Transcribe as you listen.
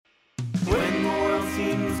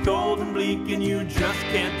seems cold and bleak and you just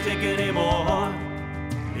can't take it anymore.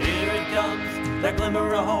 Here it comes, that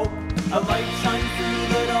glimmer of hope. A light shines through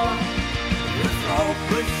the door. It's the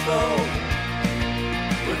hopeless slow.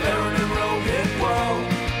 With Aaron and Rohit, whoa.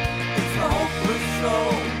 It's the hopeless slow.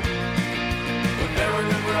 With Aaron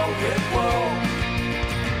and Rohit, whoa.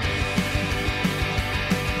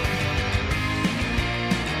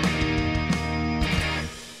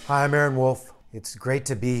 Hi, I'm Aaron Wolf. It's great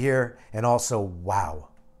to be here, and also, wow,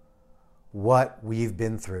 what we've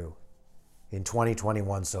been through in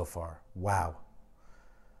 2021 so far. Wow.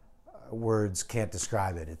 Words can't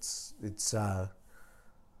describe it.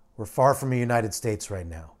 We're far from the United States right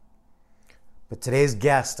now. But today's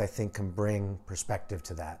guest, I think, can bring perspective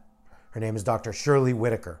to that. Her name is Dr. Shirley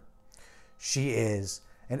Whittaker. She is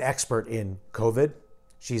an expert in COVID.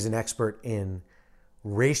 She's an expert in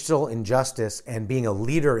racial injustice and being a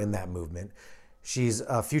leader in that movement. She's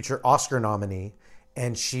a future Oscar nominee,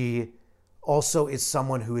 and she also is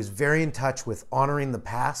someone who is very in touch with honoring the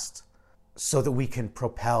past so that we can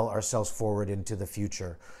propel ourselves forward into the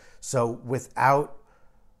future. So without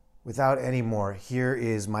any more, here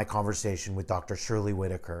is my conversation with Dr. Shirley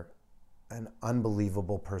Whittaker, an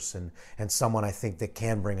unbelievable person and someone I think that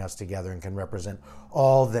can bring us together and can represent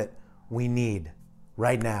all that we need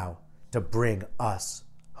right now to bring us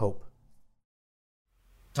hope.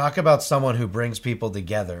 Talk about someone who brings people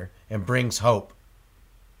together and brings hope.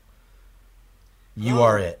 You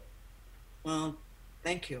are it. Well,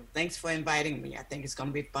 thank you. Thanks for inviting me. I think it's going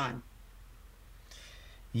to be fun.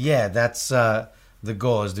 Yeah, that's the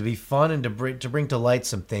goal, is to be fun and to bring to light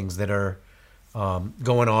some things that are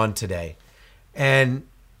going on today. And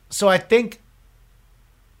so I think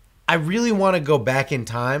I really want to go back in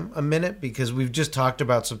time a minute, because we've just talked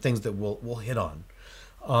about some things that we'll hit on.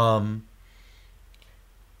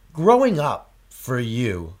 Growing up for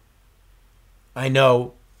you, I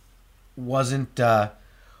know wasn't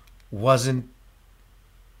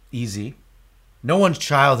easy. No one's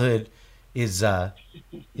childhood is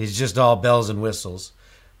just all bells and whistles,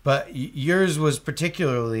 but yours was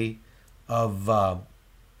particularly of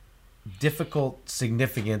difficult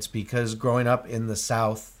significance, because growing up in the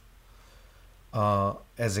South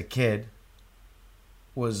as a kid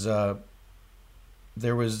was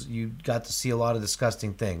you got to see a lot of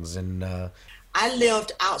disgusting things. And I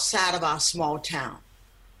lived outside of our small town,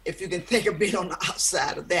 if you can think of being on the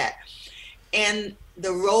outside of that. And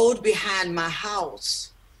the road behind my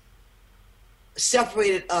house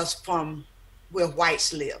separated us from where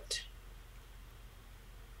whites lived.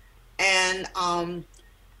 And I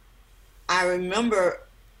remember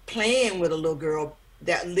playing with a little girl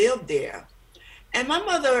that lived there. And my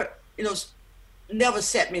mother, never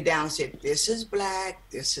set me down and said, this is black,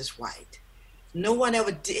 this is white. No one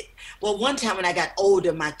ever did. Well, one time when I got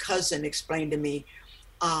older, my cousin explained to me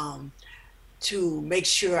to make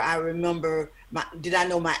sure I remember, did I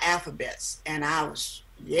know my alphabets? And I was,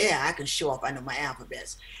 I can show off I know my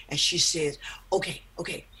alphabets. And she says, okay,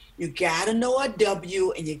 you gotta know a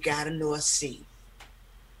W and you gotta know a C.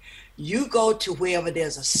 You go to wherever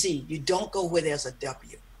there's a C, you don't go where there's a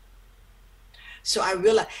W. So I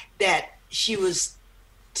realized that she was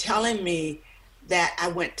telling me that I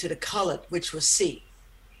went to the colored, which was C.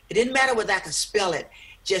 It didn't matter whether I could spell it.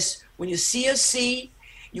 Just when you see a C,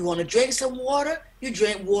 you want to drink some water, you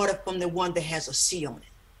drink water from the one that has a C on it.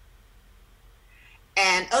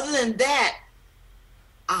 And other than that,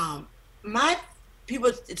 my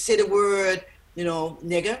people say the word,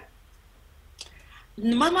 nigger.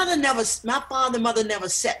 My father and mother never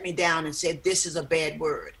set me down and said, this is a bad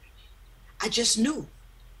word. I just knew.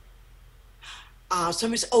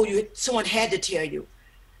 Somebody said, someone had to tell you.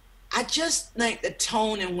 I just think the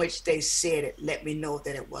tone in which they said it let me know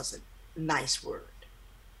that it was a nice word.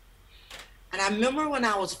 And I remember when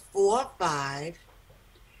I was 4 or 5,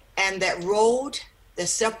 and that road that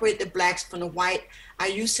separated the blacks from the white, I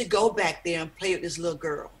used to go back there and play with this little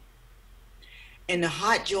girl. In the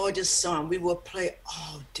hot Georgia sun, we would play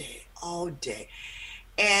all day.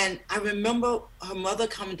 And I remember her mother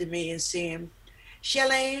coming to me and saying,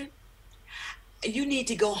 Shellanne, you need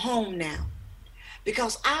to go home now,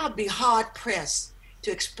 because I'll be hard pressed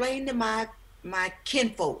to explain to my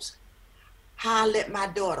kinfolks how I let my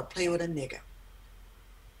daughter play with a nigger.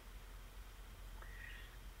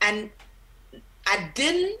 And I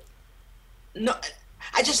didn't know,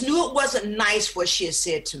 I just knew it wasn't nice what she had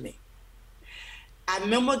said to me. I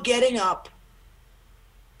remember getting up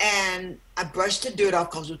and I brushed the dirt off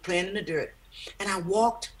because we were playing in the dirt, and I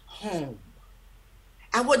walked home.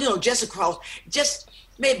 I wasn't, just across, just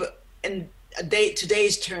maybe in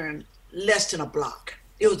today's term, less than a block.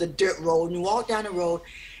 It was a dirt road, and you walk down the road,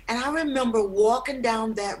 And I remember walking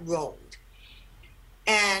down that road,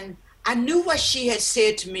 and I knew what she had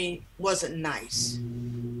said to me wasn't nice.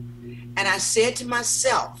 And I said to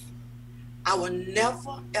myself, I will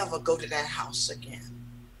never, ever go to that house again.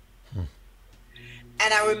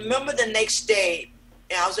 And I remember the next day,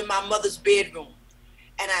 I was in my mother's bedroom,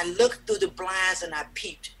 and I looked through the blinds and I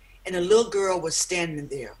peeped, and a little girl was standing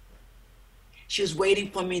there. She was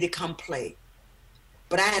waiting for me to come play.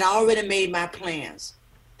 But I had already made my plans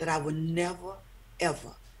that I would never,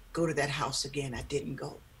 ever go to that house again. I didn't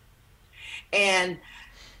go. And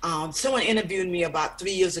someone interviewed me about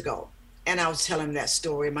 3 years ago, and I was telling that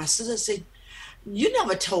story. My sister said, you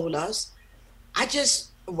never told us.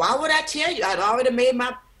 Why would I tell you? I'd already made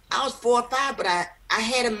I was 4 or 5, but I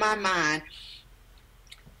had in my mind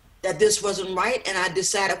that this wasn't right, and I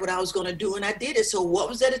decided what I was going to do, and I did it. So what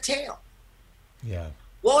was there to tell? Yeah.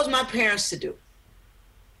 What was my parents to do?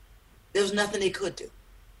 There was nothing they could do.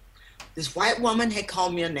 This white woman had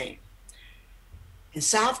called me a name. In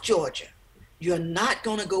South Georgia, you're not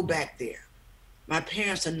going to go back there. My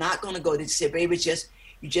parents are not going to go. They said, baby,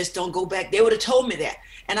 you just don't go back. They would have told me that.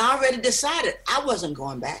 And I already decided I wasn't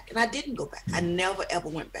going back, and I didn't go back. I never, ever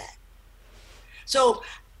went back. So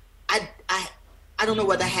I don't know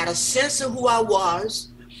whether I had a sense of who I was.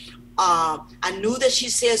 I knew that she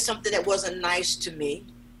said something that wasn't nice to me,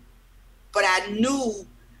 but I knew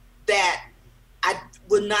that I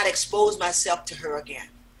would not expose myself to her again.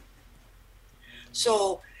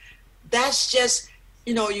 So that's just,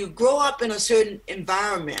 you grow up in a certain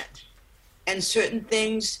environment, and certain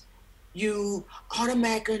things, you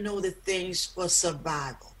automatically know the things for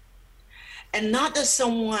survival. And not that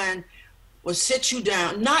someone will sit you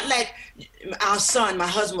down, not like our son, my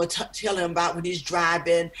husband would tell him about when he's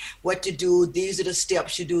driving, what to do, these are the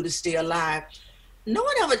steps you do to stay alive. No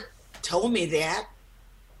one ever told me that.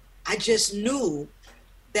 I just knew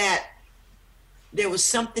that there was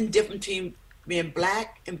something different between being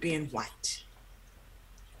black and being white.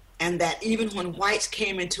 And that even when whites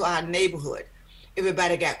came into our neighborhood,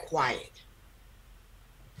 everybody got quiet.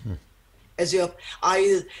 As if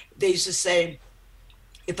they used to say,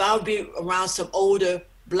 if I would be around some older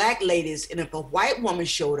black ladies, and if a white woman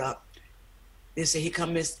showed up, they say,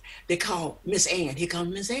 they call Miss Ann, here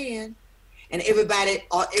comes Miss Ann. And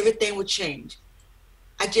everything would change.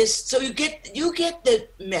 So you get the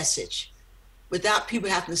message without people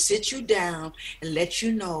having to sit you down and let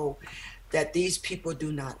you know that these people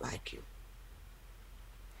do not like you.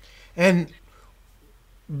 And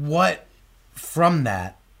what, from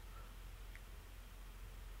that,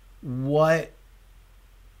 what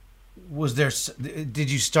was there,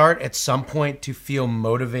 did you start at some point to feel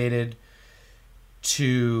motivated that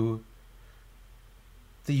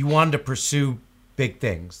you wanted to pursue big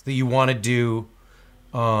things, that you want to do,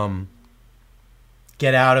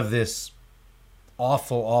 get out of this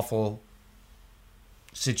awful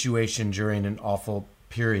situation during an awful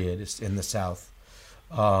period in the South,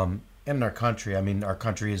 and in our country? I mean, our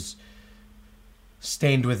country is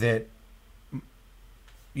stained with it.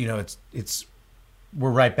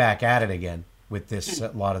 We're right back at it again with this, a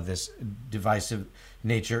lot of this divisive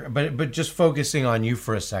nature. But just focusing on you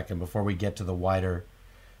for a second before we get to the wider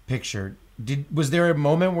picture, was there a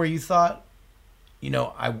moment where you thought,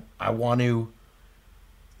 I want to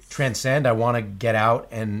transcend, I want to get out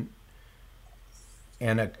and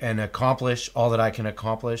accomplish all that I can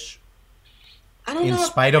accomplish in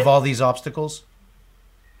spite of all these obstacles?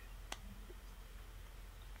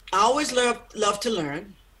 I always love to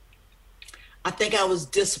learn. I think I was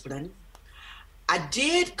disciplined. I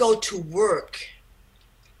did go to work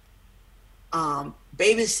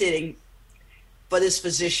babysitting for this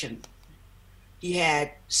physician. He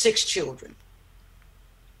had 6 children.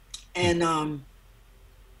 And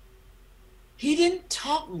he didn't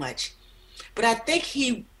talk much, but I think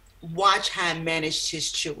he watched how I managed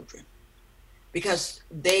his children, because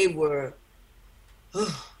they were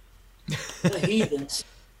heathens.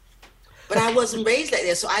 But I wasn't raised like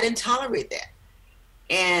that, so I didn't tolerate that.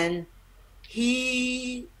 And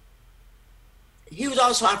he was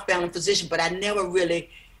also our family physician, but I never really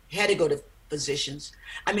had to go to physicians.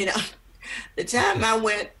 I mean, the time I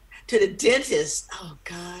went to the dentist, oh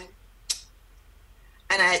God.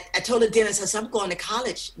 And I told the dentist, I said, I'm going to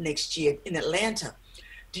college next year in Atlanta.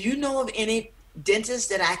 Do you know of any dentist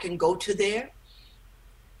that I can go to there?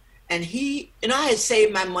 And I had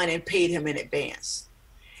saved my money and paid him in advance.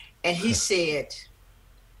 And he said,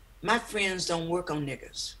 my friends don't work on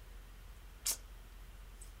niggers.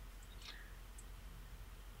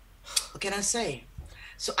 What can I say?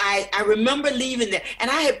 So I remember leaving there,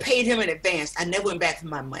 and I had paid him in advance. I never went back for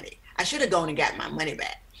my money. I should have gone and got my money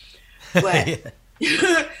back. But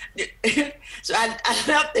I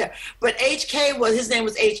left there. But HK his name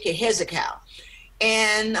was HK Hezekiah.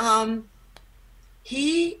 And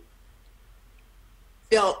he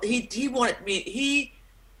felt, he wanted me,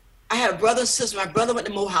 I had a brother and sister. My brother went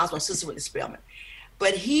to Morehouse, my sister went to Spelman.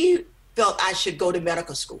 But he felt I should go to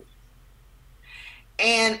medical school.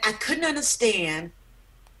 And I couldn't understand,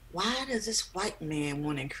 why does this white man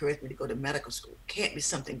want to encourage me to go to medical school? Can't be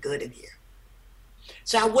something good in here.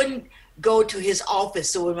 So I wouldn't go to his office.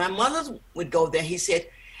 So when my mother would go there, he said,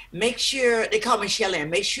 make sure, they called me Shellanne,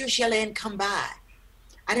 make sure Shellanne come by.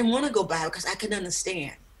 I didn't want to go by because I couldn't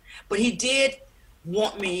understand. But he did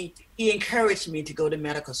want me, he encouraged me to go to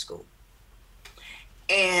medical school.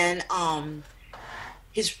 And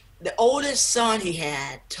the oldest son he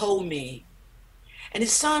had told me, and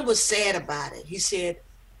his son was sad about it. He said,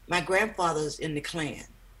 my grandfather's in the Klan.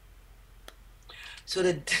 So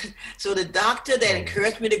the doctor that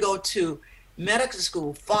encouraged me to go to medical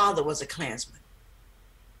school, father was a Klansman.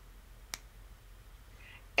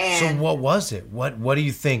 And so what was it? What do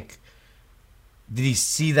you think? Did he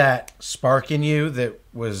see that spark in you that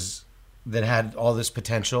had all this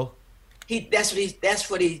potential? That's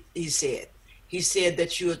what he said. He said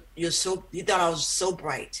that you're so, he thought I was so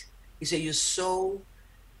bright. He said, you're so,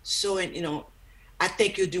 I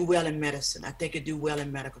think you'll do well in medicine. I think you'll do well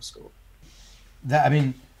in medical school.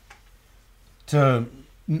 I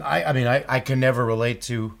can never relate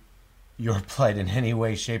to your plight in any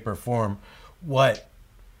way, shape, or form. What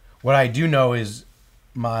I do know is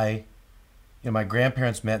my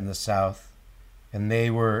grandparents met in the South, and they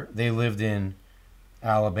lived in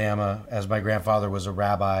Alabama, as my grandfather was a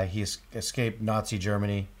rabbi. He escaped Nazi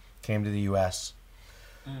Germany, came to the U.S.,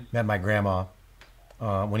 met my grandma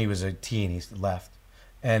when he was a teen. He left,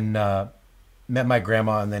 and met my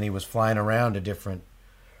grandma, and then he was flying around to different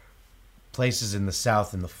places in the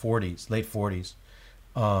South in the 40s, late 40s,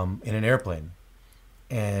 in an airplane,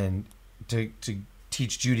 and to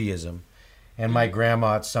teach Judaism. And my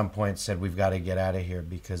grandma at some point said, we've got to get out of here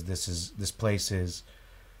because this place is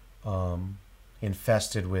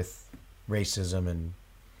infested with racism and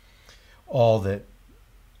all that,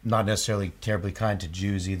 not necessarily terribly kind to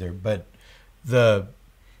Jews either. But the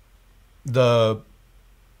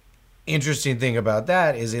interesting thing about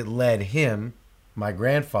that is it led him, my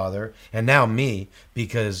grandfather, and now me,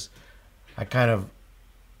 because I kind of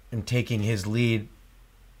am taking his lead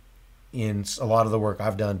in a lot of the work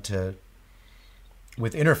I've done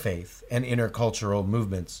with interfaith and intercultural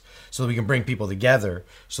movements, so that we can bring people together,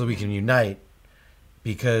 so that we can unite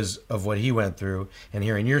because of what he went through, and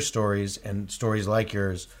hearing your stories and stories like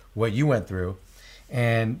yours, what you went through.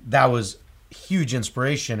 And that was huge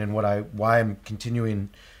inspiration. And why I'm continuing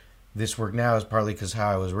this work now is partly because how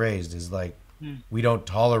I was raised is like, we don't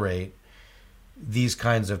tolerate these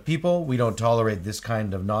kinds of people. We don't tolerate this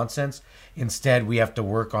kind of nonsense. Instead, we have to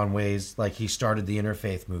work on ways like he started the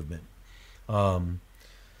interfaith movement,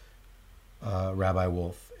 Rabbi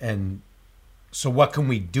Wolf. And so what can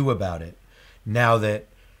we do about it now that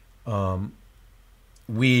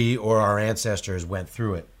we or our ancestors went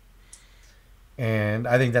through it? And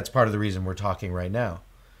I think that's part of the reason we're talking right now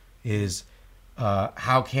is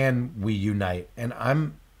how can we unite? And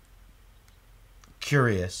I'm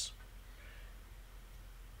curious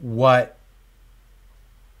which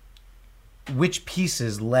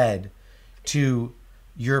pieces led to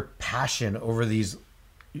your passion over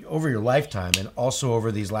your lifetime, and also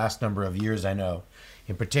over these last number of years, I know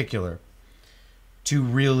in particular, to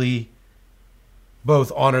really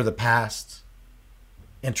both honor the past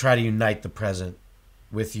and try to unite the present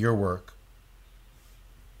with your work.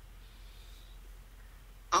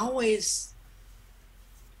 I always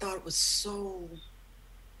thought it was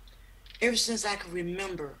ever since I could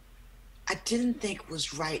remember, I didn't think it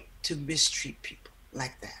was right to mistreat people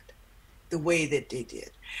like that, the way that they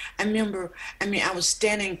did. I was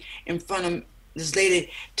standing in front of this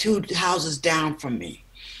lady 2 houses down from me,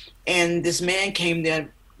 and this man came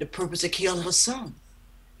there, the purpose to kill her son.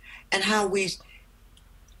 And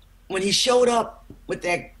when he showed up with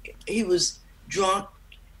that, he was drunk,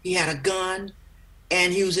 he had a gun,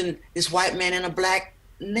 and he was in this white man in a black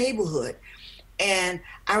neighborhood. And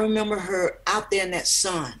I remember her out there in that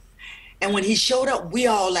sun. And when he showed up, we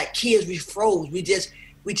all like kids, we froze. We just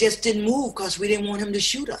didn't move because we didn't want him to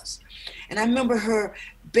shoot us. And I remember her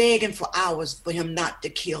begging for hours for him not to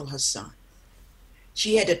kill her son.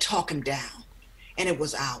 She had to talk him down, and it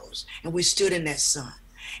was hours. And we stood in that sun.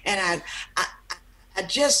 And I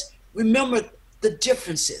just remember the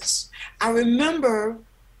differences. I remember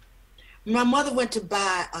my mother went to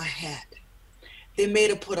buy a hat. They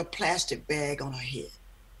made her put a plastic bag on her head.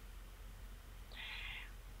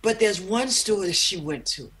 But there's one store that she went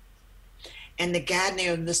to, and the guy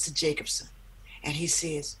named Mr. Jacobson, and he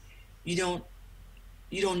says, you don't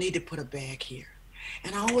need to put a bag here.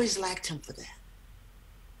 And I always liked him for that.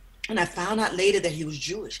 And I found out later that he was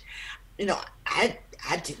Jewish. I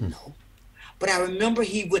didn't know. But I remember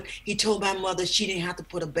he told my mother she didn't have to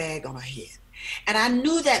put a bag on her head. And I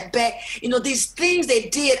knew that bag, these things they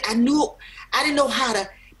did, I didn't know how to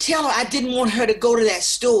tell her I didn't want her to go to that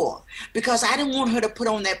store because I didn't want her to put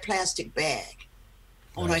on that plastic bag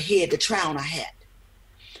on her head to try on her hat.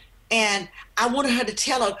 And I wanted her to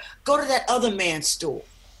tell her, go to that other man's store.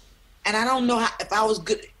 And I don't know if I was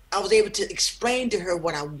good, I was able to explain to her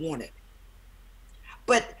what I wanted.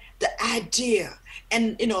 But the idea,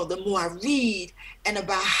 and the more I read and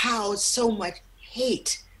about how so much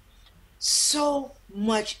hate, so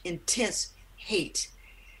much intense hate,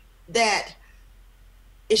 that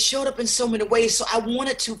it showed up in so many ways. So I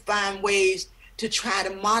wanted to find ways to try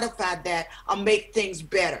to modify that or make things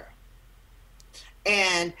better.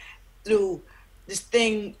 And through this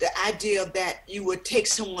thing, the idea that you would take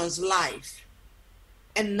someone's life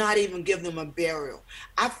and not even give them a burial,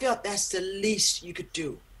 I felt that's the least you could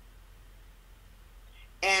do.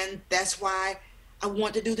 And that's why I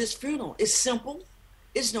want to do this funeral. It's simple.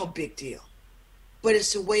 It's no big deal. But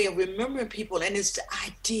it's a way of remembering people, and it's the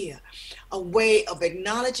idea, a way of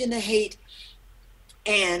acknowledging the hate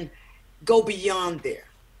and go beyond there.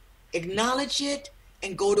 Acknowledge it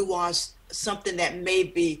and go towards something that may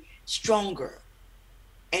be stronger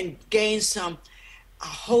and gain some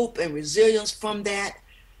hope and resilience from that.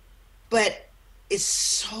 But it's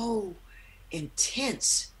so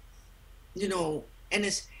intense, and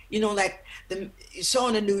it's, like you saw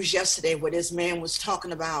in the news yesterday where this man was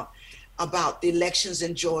talking about the elections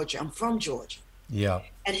in Georgia. I'm from Georgia. Yeah.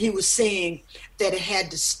 And he was saying that it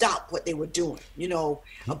had to stop what they were doing,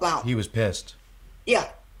 about. He was pissed. Yeah.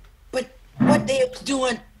 But what they're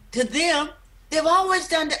doing to them, they've always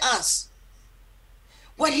done to us.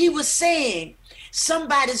 What he was saying,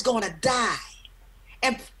 somebody's going to die.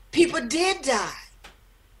 And people did die.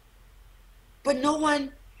 But no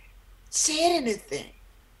one said anything.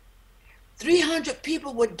 300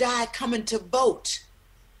 people would die coming to vote.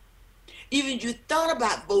 Even if you thought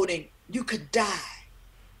about voting, you could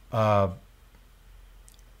die.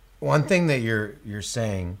 One thing that you're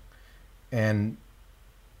saying, and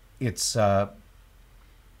it's it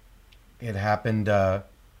happened to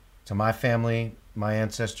my family, my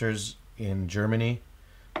ancestors in Germany,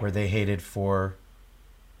 where they hated for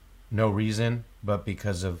no reason, but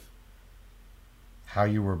because of how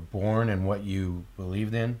you were born and what you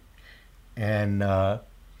believed in, and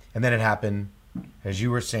then it happened, as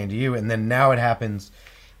you were saying, to you, and then now it happens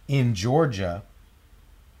in Georgia.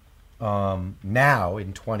 Now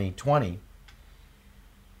in 2020,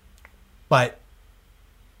 but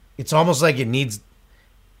it's almost like it needs.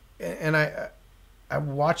 And I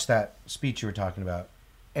watched that speech you were talking about,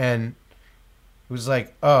 and it was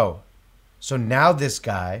like, oh, so now this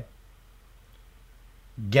guy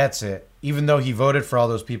gets it, even though he voted for all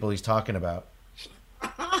those people he's talking about.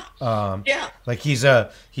 Yeah. Like he's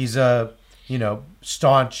a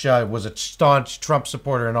staunch was a staunch Trump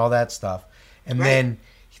supporter and all that stuff, and right. Then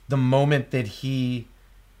the moment that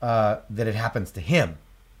that it happens to him,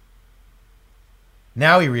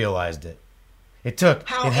 now he realized it. It took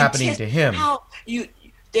it happening to him. How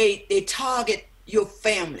they target your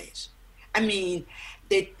families. I mean,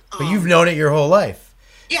 they. But you've known it your whole life.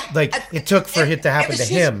 Yeah. Like it took for it to happen to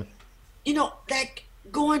him. Like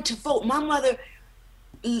going to vote. My mother,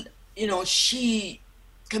 she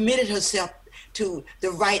committed herself to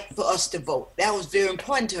the right for us to vote. That was very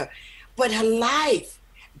important to her. But her life,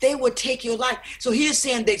 they would take your life. So he's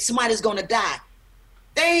saying that somebody's going to die.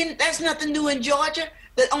 That's nothing new in Georgia.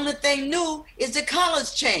 The only thing new is the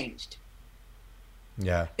colors changed.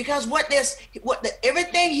 Yeah. Because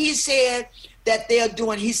everything he said that they're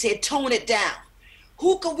doing, he said, tone it down.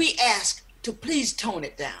 Who could we ask to please tone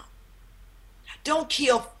it down? Don't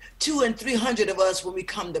kill 200 and 300 of us when we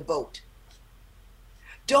come to vote.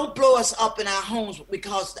 Don't blow us up in our homes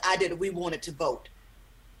because the idea that we wanted to vote.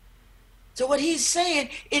 So what he's saying,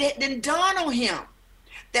 it didn't dawn on him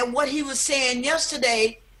that what he was saying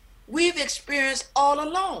yesterday, we've experienced all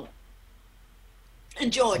along in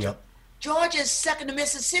Georgia. Yep. Georgia is second to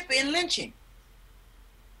Mississippi in lynching.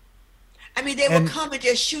 I mean, they would come and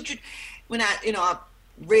just shoot you. When I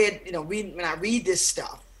read this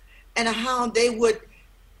stuff, and how they would,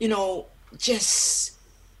 just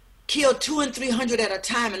kill 200 and 300 at a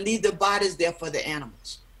time and leave their bodies there for the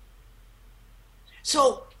animals.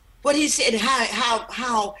 So what he said,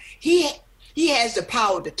 how he has the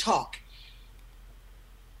power to talk.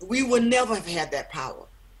 We would never have had that power.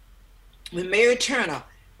 When Mary Turner,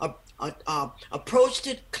 a approached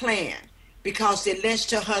the Klan because they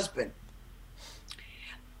lynched her husband.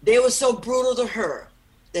 They were so brutal to her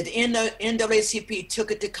that the NAACP took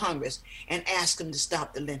it to Congress and asked them to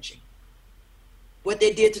stop the lynching. What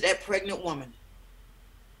they did to that pregnant woman.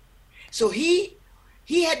 So he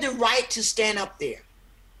had the right to stand up there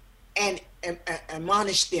and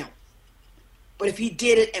admonish them. But if he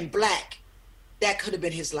did it in black, that could have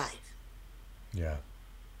been his life. Yeah.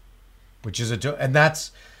 Which is and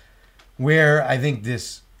that's where I think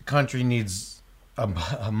this country needs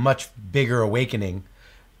a much bigger awakening.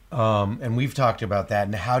 And we've talked about that.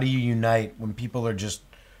 And how do you unite when people are just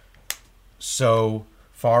so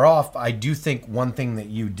far off? I do think one thing that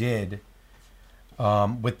you did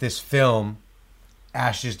with this film,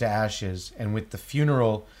 Ashes to Ashes, and with the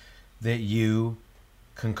funeral that you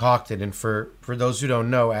concocted. And for those who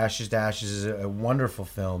don't know, Ashes to Ashes is a wonderful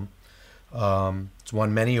film. It's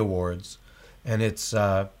won many awards, and it's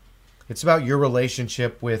about your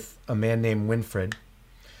relationship with a man named Winfred,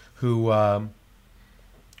 who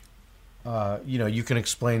you can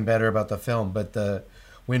explain better about the film, but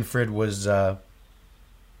Winfred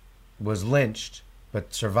was lynched,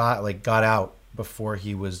 but survived, like got out before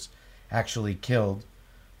he was actually killed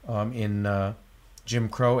in Jim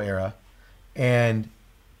Crow era, and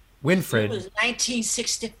Winfred. It was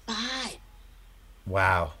 1965.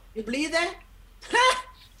 Wow. You believe that?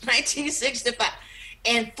 1965.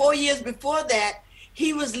 And 4 years before that,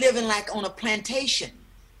 he was living like on a plantation.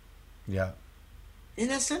 Yeah. Isn't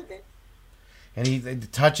that something? And he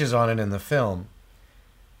touches on it in the film.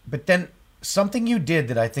 But then something you did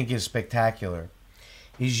that I think is spectacular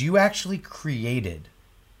is you actually created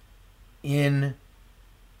in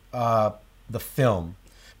the film,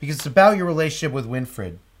 because it's about your relationship with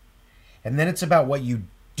Winfred, and then it's about what you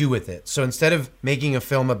do with it. So instead of making a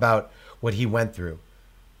film about what he went through,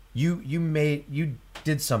 you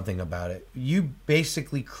did something about it. You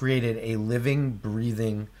basically created a living,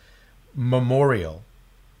 breathing memorial,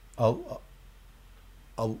 a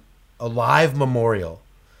live memorial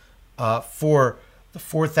for the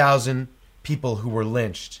 4,000 people who were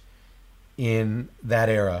lynched in that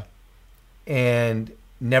era and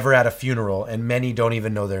never at a funeral, and many don't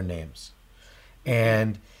even know their names.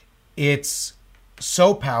 And it's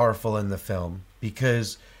so powerful in the film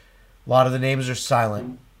because a lot of the names are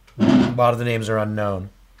silent, a lot of the names are unknown.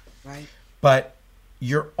 Right. But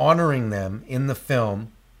you're honoring them in the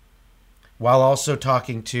film while also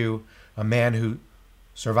talking to a man who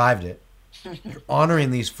survived it. You're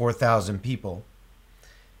honoring these 4,000 people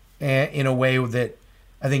in a way that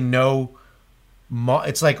I think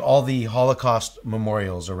it's like all the Holocaust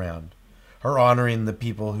memorials around are honoring the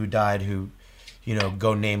people who died who,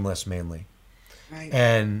 go nameless mainly. Right.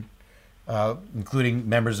 And including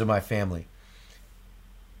members of my family.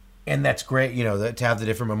 And that's great, to have the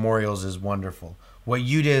different memorials is wonderful. What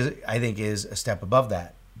you did, I think, is a step above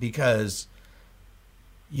that because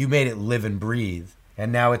you made it live and breathe,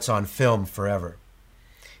 and now it's on film forever.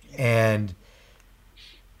 And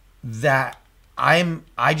that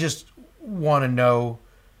I just want to know,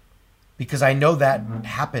 because I know that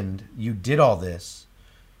happened. You did all this,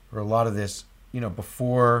 or a lot of this,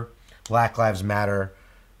 before Black Lives Matter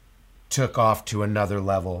took off to another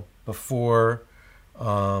level, before,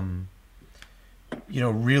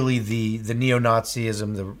 really the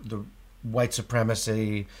neo-Nazism, the white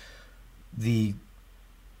supremacy, the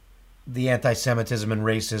anti-Semitism and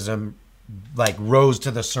racism, like rose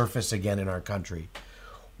to the surface again in our country.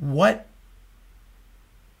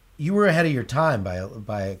 You were ahead of your time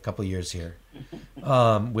by a couple of years here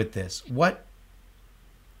with this. What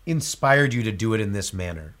inspired you to do it in this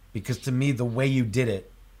manner? Because to me, the way you did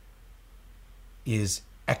it is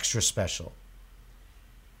extra special.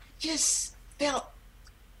 Just felt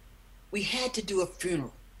we had to do a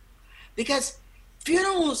funeral because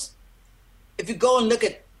funerals, if you go and look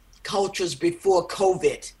at cultures before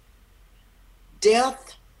COVID,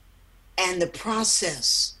 death and the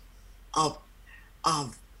process of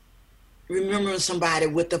remembering somebody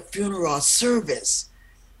with a funeral service.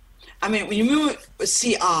 I mean, when you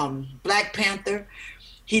see Black Panther,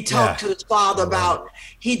 he talked to his father about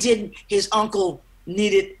his uncle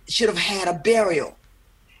should have had a burial.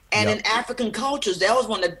 And in African cultures, that was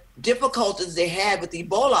one of the difficulties they had with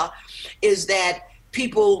Ebola, is that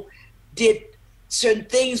people did certain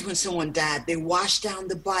things when someone died. They washed down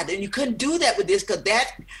the body. And you couldn't do that with this because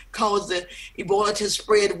that caused the Ebola to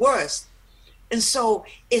spread worse. And so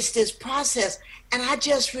it's this process. And I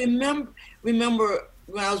just remember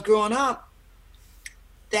when I was growing up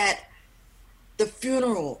that the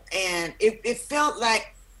funeral, and it felt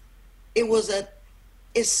like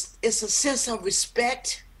it's a sense of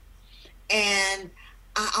respect and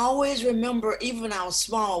I always remember, even when I was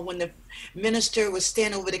small, when the minister would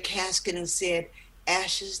stand over the casket and said,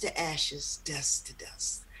 "Ashes to ashes, dust to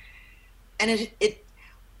dust." And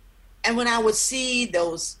and when I would see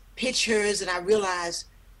those pictures, and I realized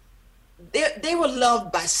they were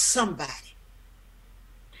loved by somebody.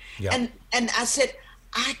 Yeah. And I said,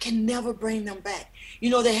 I can never bring them back. You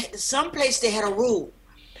know, some place they had a rule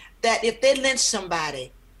that if they lynched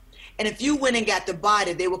somebody, and if you went and got the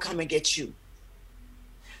body, they would come and get you.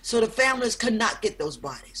 So the families could not get those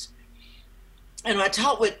bodies. And when I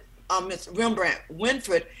talked with Mr. Rembrandt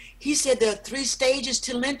Winfred, he said there are 3 stages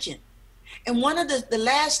to lynching. And one of the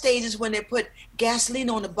last stages when they put gasoline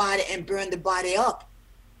on the body and burned the body up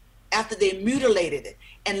after they mutilated it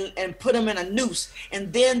and put them in a noose.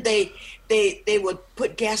 And then they would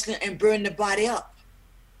put gasoline and burn the body up.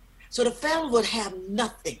 So the family would have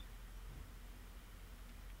nothing.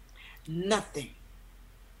 Nothing.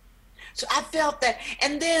 So I felt that,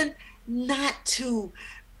 and then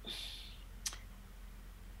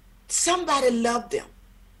somebody loved them.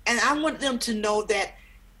 And I want them to know that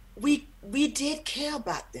we did care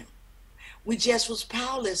about them. We just was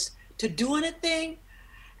powerless to do anything.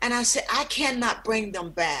 And I said, I cannot bring them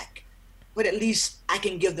back, but at least I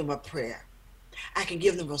can give them a prayer. I can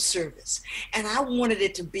give them a service. And I wanted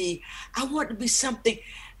it to be something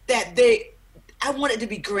that I wanted it to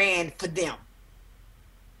be grand for them.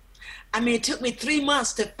 I mean, it took me 3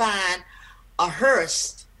 months to find a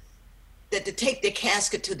hearse to take their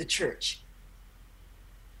casket to the church.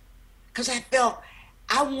 Because I felt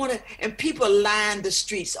I wanted, and people lined the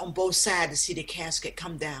streets on both sides to see the casket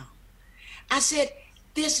come down. I said,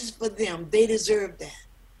 this is for them. They deserve that.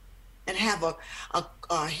 And have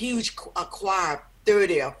a huge choir,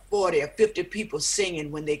 30 or 40 or 50 people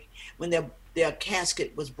singing when their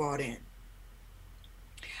casket was brought in.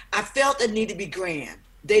 I felt it needed to be grand.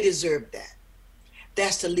 They deserved that.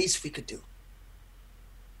 That's the least we could do.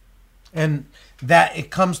 And that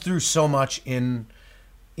it comes through so much in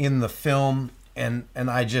the film, and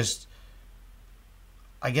I guess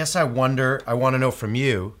I want to know from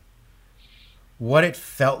you what it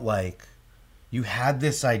felt like. You had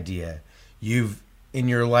this idea, you've in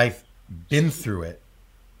your life been through it.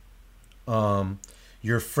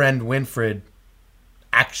 Your friend Winfred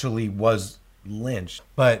actually was lynched,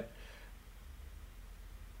 but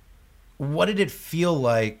what did it feel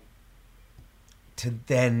like to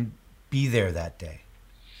then be there that day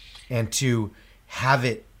and to have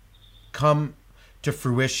it come to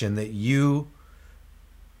fruition that you,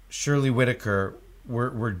 Shirley Whittaker,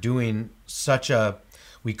 were doing such a,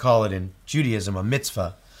 we call it in Judaism a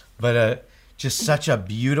mitzvah, but just such a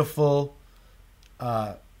beautiful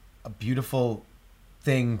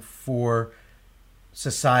thing for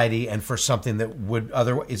society and for something that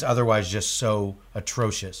is otherwise just so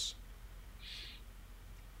atrocious.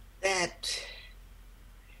 That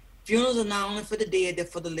funerals are not only for the dead, they're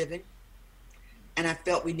for the living. And I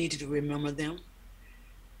felt we needed to remember them.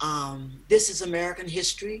 This is American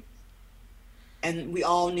history, and we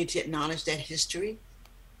all need to acknowledge that history.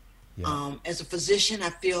 Yeah. As a physician,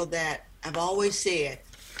 I feel that I've always said,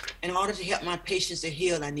 in order to help my patients to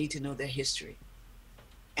heal, I need to know their history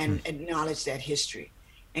and acknowledge that history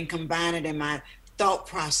and combine it in my thought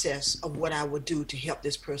process of what I would do to help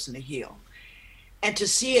this person to heal. And to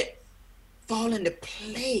see it fall into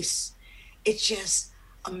place, it just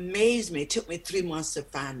amazed me. It took me 3 months to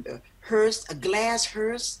find a hearse, a glass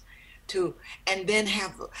hearse, and then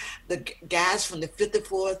have the guys from the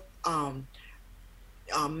 54th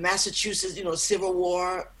Massachusetts, Civil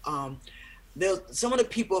War. Some of the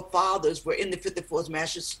people, fathers, were in the 54th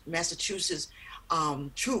Massachusetts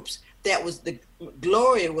troops. That was the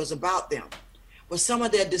glory was about them. Well, some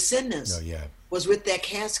of their descendants was with that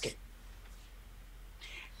casket.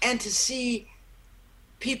 And to see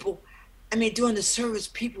people, during the service,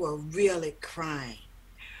 people were really crying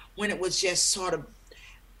when it was just sort of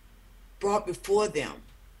brought before them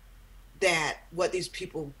that what these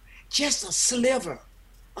people, just a sliver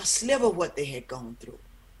of what they had gone through.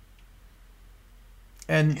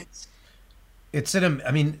 And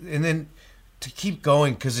and then to keep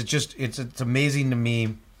going, because it's amazing to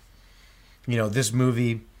me, this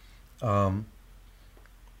movie, I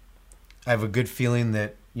have a good feeling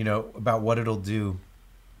that, about what it'll do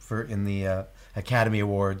in the Academy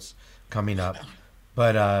Awards coming up,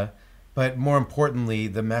 but more importantly,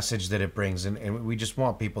 the message that it brings, and we just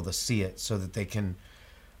want people to see it so that they can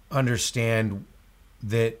understand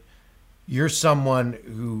that you're someone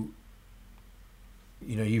who,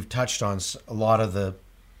 you've touched on a lot of the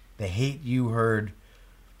hate you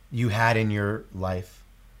had in your life,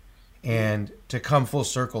 and to come full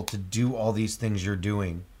circle to do all these things you're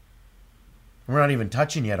doing We're not even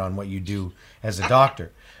touching yet on what you do as a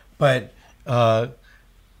doctor, but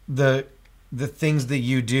the things that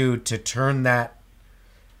you do to turn that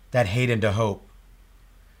hate into hope,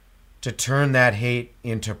 to turn that hate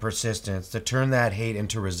into persistence, to turn that hate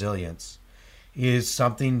into resilience, is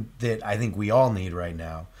something that I think we all need right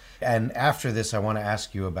now. And after this, I want to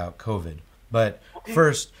ask you about COVID. But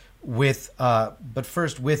first, with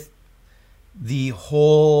the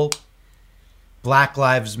whole Black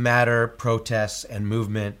Lives Matter protests and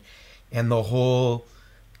movement, and the whole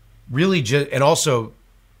really and also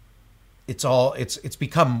it's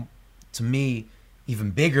become, to me,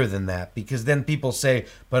 even bigger than that, because then people say,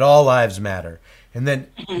 but all lives matter. And then,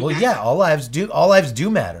 well, yeah, all lives do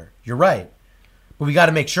matter. You're right. But we got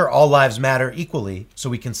to make sure all lives matter equally so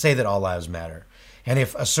we can say that all lives matter. And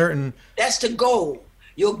if a certain... That's the goal.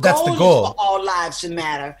 Your goal, that's the goal. Is for all lives to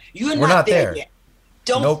matter. We're not there yet.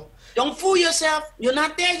 Nope. Don't fool yourself. You're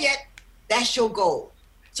not there yet. That's your goal.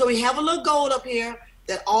 So we have a little goal up here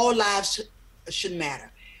that all lives should matter.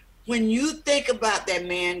 When you think about that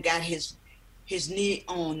man got his knee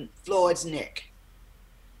on Floyd's neck,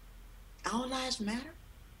 all lives matter.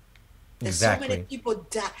 There's exactly. So many people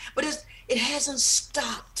die, but it hasn't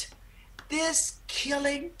stopped. This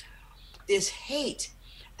killing, this hate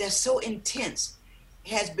that's so intense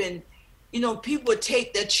has been, people would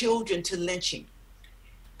take their children to lynching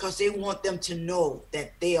because they want them to know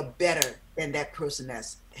that they are better than that person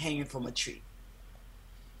that's hanging from a tree.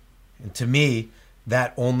 And to me,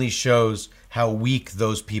 that only shows how weak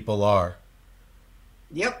those people are.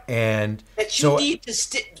 Yep. And that you need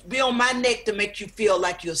to be on my neck to make you feel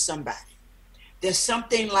like you're somebody. There's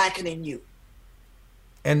something like it in you.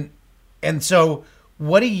 And so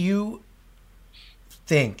what do you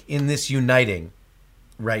think in this uniting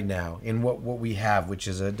right now, in what we have, which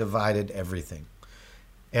is a divided everything?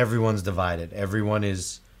 Everyone's divided. Everyone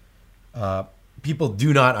is, people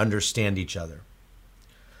do not understand each other.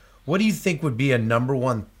 What do you think would be a number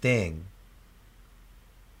one thing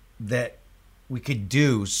that we could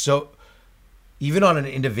do, so even on an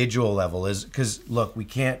individual level, is because look, we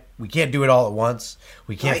can't do it all at once.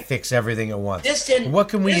 We can't fix everything at once. What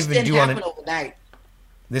can we even do on it? Overnight.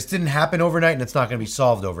 This didn't happen overnight, and it's not going to be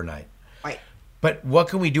solved overnight. Right. But what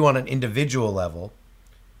can we do on an individual level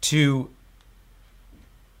to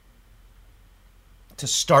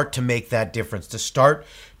start to make that difference? To start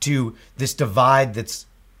to this divide that's,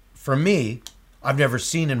 for me, I've never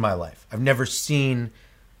seen in my life. I've never seen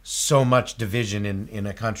so much division in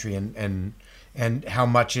a country, and how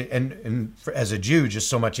much and as a Jew, just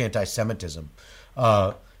so much anti-Semitism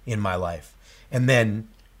in my life, and then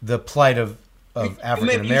the plight of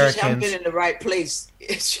African Americans. You just haven't been in the right place.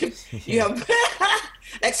 You have,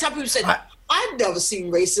 like some people say, I've never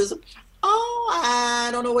seen racism. Oh, I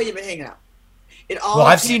don't know where you've been hanging out.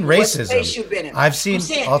 I've seen racism. Place you've been in. I've seen.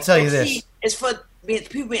 I'll tell you this. It's for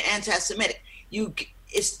people being anti-Semitic.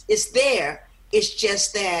 It's there. It's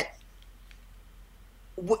just that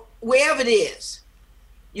wherever it is,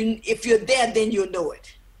 if you're there, then you'll know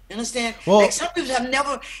it. You understand? Well, like some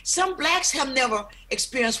blacks have never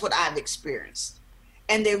experienced what I've experienced,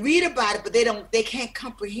 and they read about it, but they can't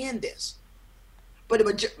comprehend this. But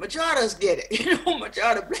the majority of us get it.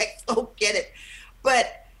 Majority of black folk get it.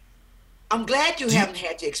 But I'm glad you haven't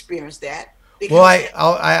had to experience that. Well,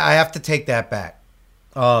 I have to take that back.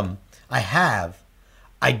 I have.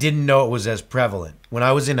 I didn't know it was as prevalent. When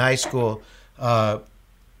I was in high school, I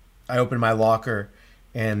opened my locker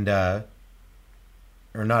and, or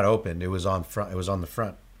not opened, it was on the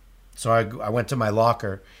front. So I went to my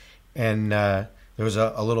locker and there was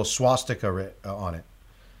a little swastika on it.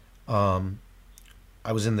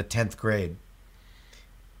 I was in the 10th grade.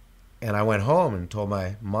 And I went home and told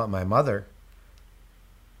my mother,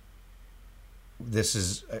 this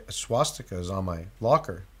is a swastika is on my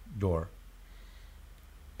locker door.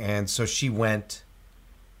 And so she went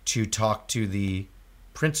to talk to the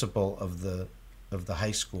principal of the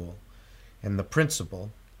high school, and the principal,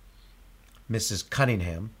 Mrs.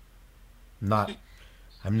 Cunningham,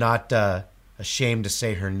 I'm not ashamed to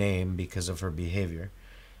say her name because of her behavior,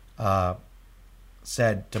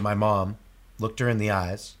 said to my mom, looked her in the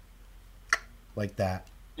eyes like that,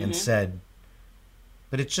 and said,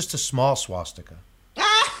 but it's just a small swastika.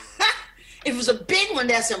 If it was a big one,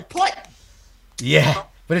 that's important. Yeah,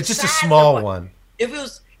 but it's just a small one. If it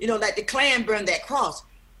was, like the Klan burned that cross.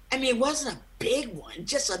 I mean, it wasn't a big one,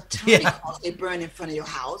 just a tiny cross they burned in front of your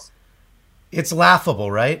house. It's laughable,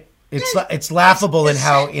 right? It's laughable in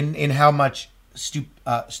how much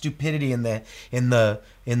stupidity in the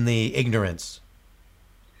ignorance.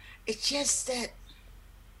 It's just that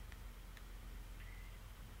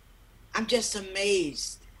I'm just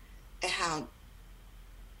amazed at how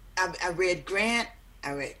I read Grant,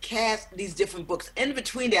 I read Cass, these different books. In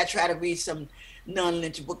between there, I try to read some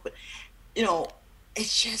non-lynching book, but you know,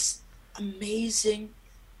 it's just amazing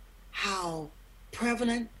how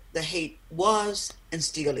prevalent the hate was and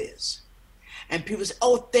still is. And people say,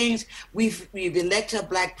 "Oh, we've elected a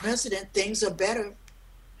black president. Things are better."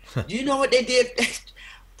 Do you know what they did?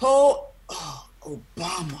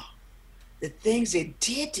 Obama, the things they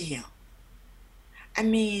did to him. I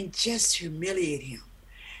mean, just humiliate him,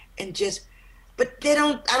 and just. But they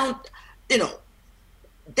don't. I don't. You know,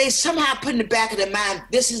 they somehow put in the back of their mind,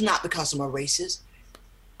 this is not because I'm a racist.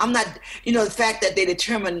 I'm not. You know, the fact that they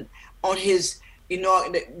determined on his,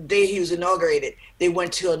 the day he was inaugurated, they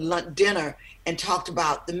went to a lunch dinner and talked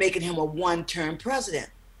about the making him a one-term president.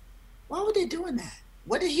 Why were they doing that?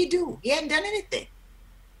 What did he do? He hadn't done anything.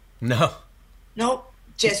 No. Nope.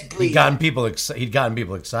 Just breathe. He'd gotten people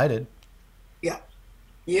excited. Yeah.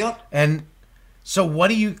 Yep. And so, what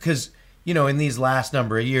do you? Because in these last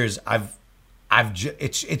number of years,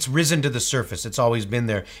 it's risen to the surface. It's always been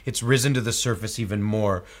there. It's risen to the surface even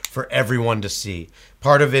more for everyone to see.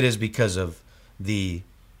 Part of it is because of the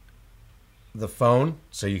phone,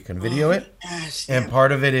 so you can video it, gosh, and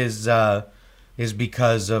part of it is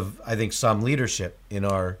because of, I think, some leadership in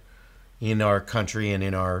our country and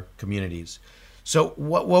in our communities. So,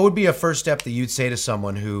 what would be a first step that you'd say to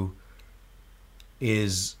someone who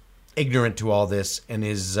is ignorant to all this and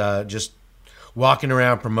is just walking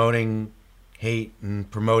around promoting hate and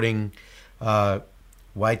promoting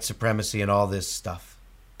white supremacy and all this stuff?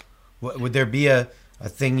 Would there be a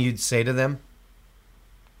thing you'd say to them?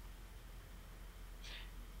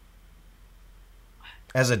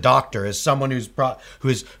 As a doctor, as someone who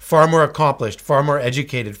is far more accomplished, far more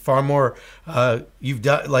educated, far more you've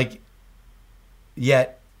done,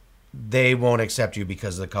 yet they won't accept you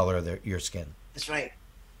because of the color of your skin. That's right.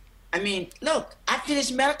 I mean, look, I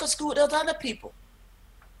finished medical school with those other people,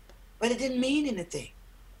 but it didn't mean anything.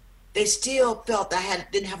 They still felt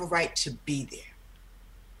didn't have a right to be there.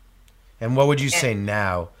 And what would you say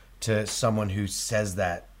now to someone who says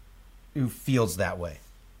that, who feels that way?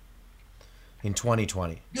 In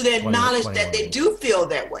 2020, do they acknowledge that they do feel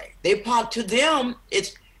that way? To them,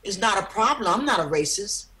 it's not a problem. I'm not a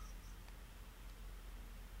racist.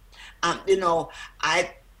 I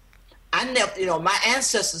never. My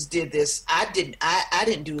ancestors did this. I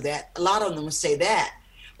didn't do that. A lot of them would say that.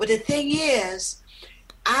 But the thing is,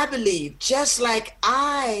 I believe just like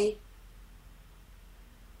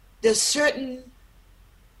there's certain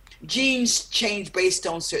genes change based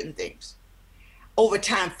on certain things. Over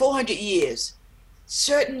time, 400 years,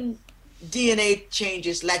 certain DNA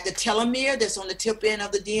changes, like the telomere that's on the tip end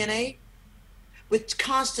of the DNA, with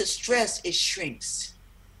constant stress, it shrinks.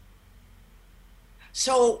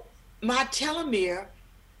 So my telomere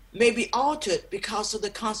may be altered because of the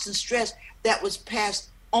constant stress that was passed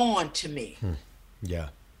on to me. Yeah.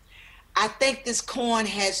 I think this coin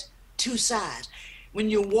has two sides. When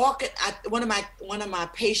you walk it, one of my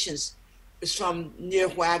patients is from near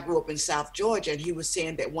where I grew up in South Georgia, and he was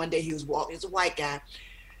saying that one day he was walking. He's a white guy.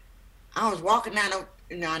 I was walking down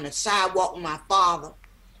the sidewalk with my father,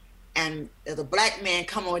 and there's a black man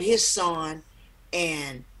come on with his son,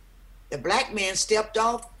 and the black man stepped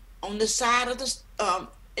off on the side of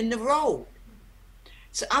in the road.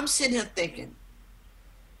 So I'm sitting here thinking,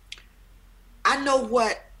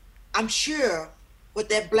 I'm sure what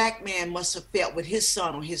that black man must have felt with his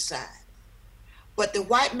son on his side. But the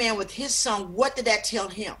white man with his son, what did that tell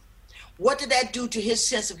him? What did that do to his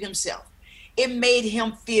sense of himself? It made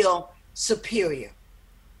him feel superior.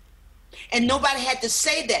 And nobody had to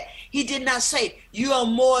say that. He did not say, you're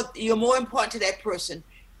more important to that person,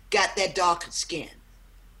 got that darker skin.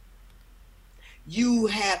 You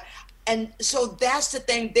have, and so that's the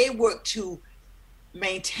thing they work to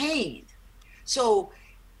maintain. So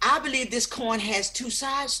I believe this coin has two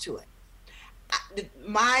sides to it.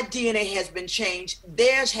 My DNA has been changed.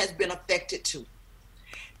 Theirs has been affected too.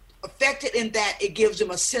 Affected in that it gives them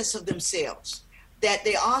a sense of themselves, that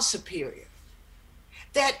they are superior.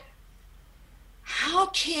 That how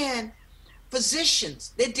can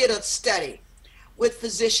physicians, they did a study with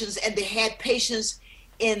physicians and they had patients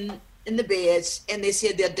in the beds and they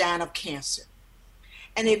said they're dying of cancer.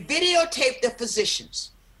 And they videotaped the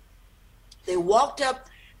physicians. They walked up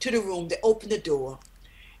to the room, they opened the door,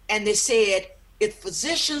 and they said, if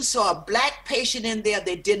physicians saw a black patient in there,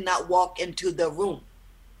 they did not walk into the room.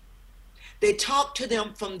 They talked to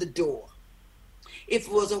them from the door. If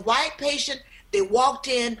it was a white patient, they walked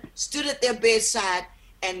in, stood at their bedside,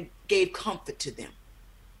 and gave comfort to them.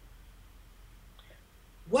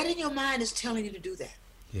 What in your mind is telling you to do that?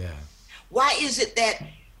 Yeah. Why is it that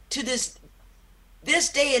to this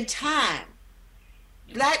day and time,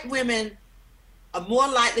 black women are more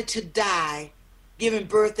likely to die giving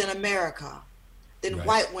birth in America than Right.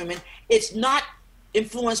 white women. It's not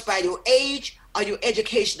influenced by your age or your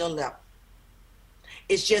educational level.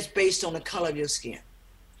 It's just based on the color of your skin.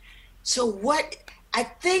 So what I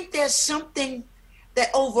think there's something that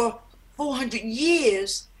over 400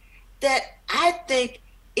 years that I think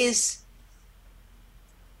is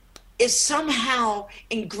somehow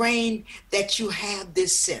ingrained, that you have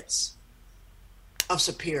this sense of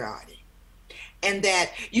superiority, and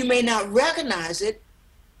that you may not recognize it,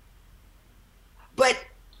 but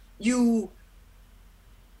you've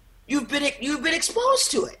been exposed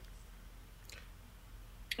to it.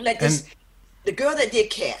 Like this, the girl that did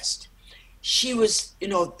Caste, she was,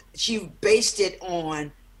 she based it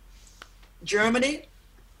on Germany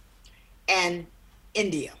and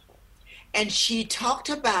India. And she talked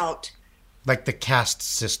about, Like the caste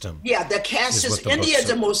system. yeah, the caste Is what system. the book India is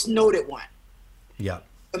the said. most noted one. Yeah.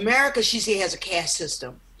 America, she said, has a caste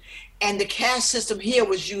system. And the caste system here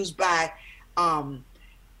was used by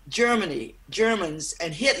Germans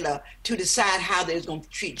and Hitler to decide how they was going to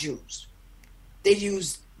treat Jews. They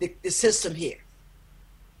used the system here.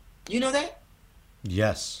 You know that?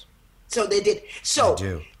 Yes. So they did. So, I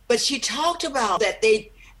do. but she talked about that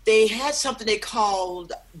they had something they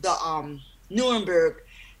called the Nuremberg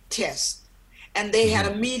test, and they had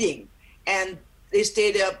a meeting, and they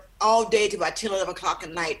stayed up all day to about 10, 11 o'clock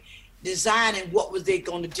at night designing what was they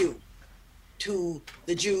going to do to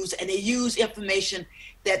the Jews, and they used information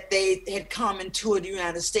that they had come and toured the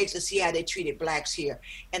United States to see how they treated blacks here,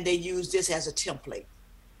 and they used this as a template.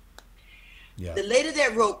 Yeah. The lady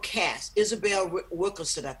that wrote Caste, Isabel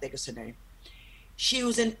Wilkerson, I think is her name, she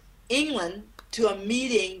was in England to a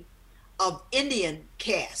meeting of Indian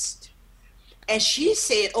caste. And she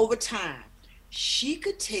said over time, she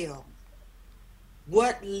could tell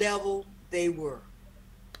what level they were.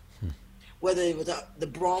 Whether it was the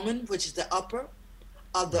Brahmin, which is the upper,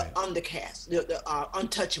 or the Right. undercaste, the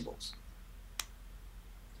untouchables.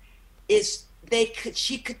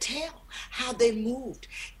 She could tell how they moved.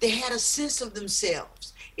 They had a sense of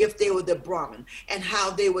themselves if they were the Brahmin, and how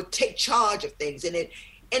they would take charge of things, and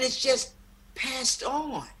it's just passed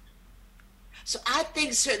on. So I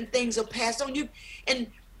think certain things are passed on. The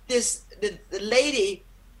lady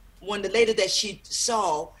that she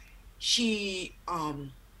saw, she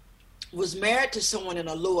was married to someone in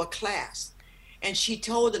a lower class, and she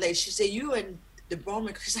told the lady, she said, "You and the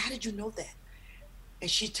Brahmin," she said, "How did you know that?" And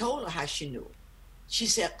she told her how she knew. She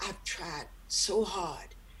said, "I've tried so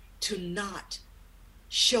hard to not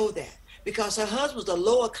show that," because her husband was a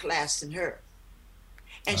lower class than her.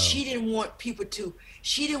 And she didn't want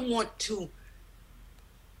to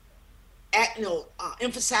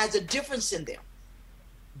emphasize the difference in them.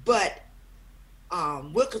 But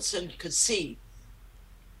Wilkinson could see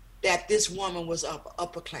that this woman was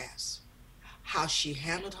upper class, how she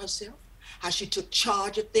handled herself, how she took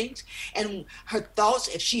charge of things, and her thoughts.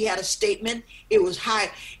 If she had a statement, it was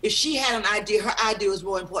high. If she had an idea, her idea was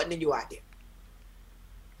more important than your idea.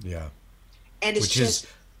 Yeah. And it's Which is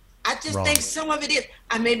I just wrong. think some of it is.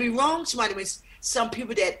 I may be wrong. Some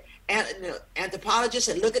people that anthropologists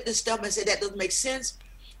that look at this stuff and say that doesn't make sense.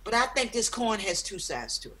 But I think this coin has two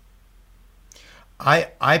sides to it.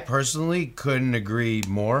 I personally couldn't agree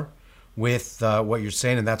more with what you're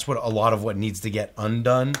saying, and that's what a lot of what needs to get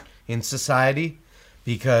undone in society,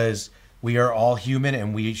 because we are all human,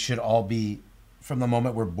 and we should all be, from the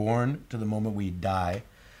moment we're born to the moment we die,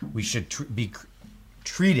 we should be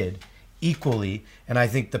treated equally. And I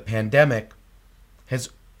think the pandemic has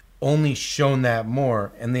only shown that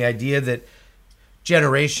more, and the idea that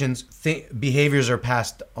generations behaviors are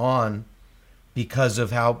passed on because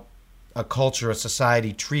of how a culture, a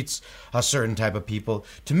society treats a certain type of people.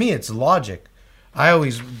 To me, it's logic.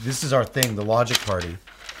 This is our thing, the logic party.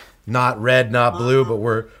 Not red, not blue, but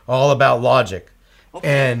we're all about logic. Okay.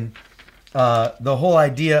 And the whole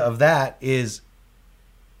idea of that is,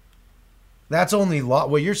 that's only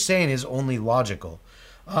what you're saying is only logical.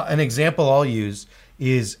 An example I'll use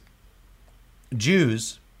is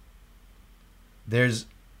Jews. There's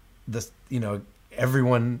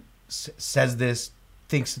everyone says this,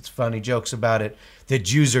 thinks it's funny, jokes about it, that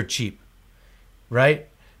Jews are cheap, right?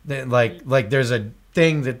 That, like there's a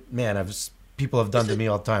thing that, people have done to me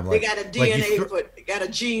all the time. They Like, got a DNA got a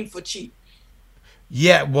gene for cheap.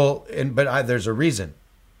 yeah, well, there's a reason.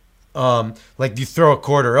 Like you throw a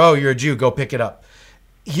quarter, oh, you're a Jew, go pick it up.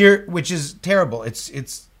 Here, which is terrible.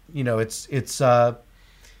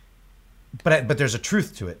 But there's a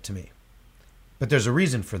truth to it to me. But there's a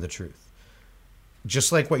reason for the truth.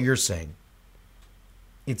 Just like what you're saying.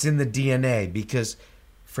 It's in the DNA, because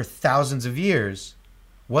for thousands of years,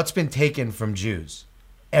 what's been taken from Jews?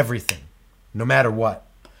 Everything, no matter what.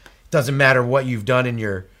 It doesn't matter what you've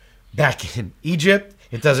done back in Egypt.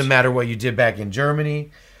 It doesn't matter what you did back in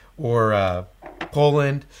Germany or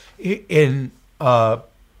Poland. And to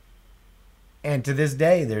this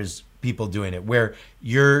day, there's people doing it where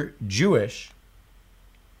you're Jewish,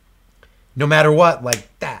 no matter what, like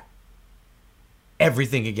that,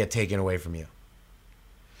 everything could get taken away from you.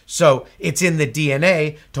 So it's in the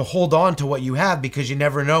DNA to hold on to what you have, because you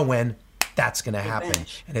never know when that's going to happen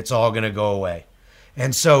and it's all going to go away.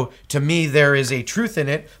 And so to me, there is a truth in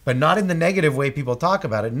it, but not in the negative way people talk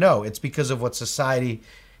about it. No, it's because of what society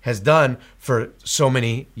has done for so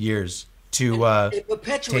many years to it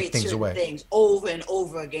perpetuates take things certain away. things over and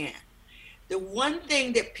over again. The one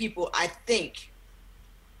thing that people, I think,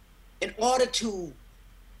 in order to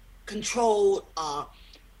control,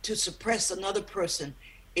 to suppress another person,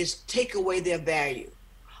 is take away their value,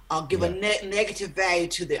 give a negative value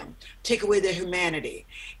to them, take away their humanity.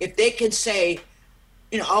 If they can say,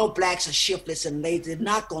 all blacks are shiftless and lazy, they're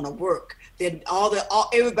not going to work, then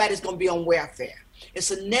everybody's going to be on welfare. It's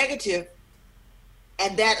a negative,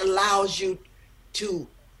 and that allows you to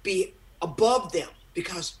be above them,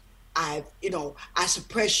 because I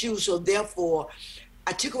suppress you, so therefore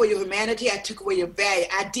I took away your humanity, I took away your value,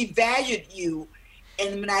 I devalued you,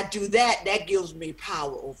 and when I do that, that gives me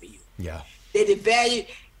power over you. Yeah. They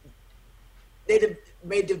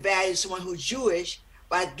made devalue someone who's Jewish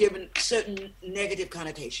by giving certain negative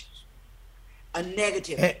connotations. A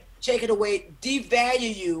negative. Take it away,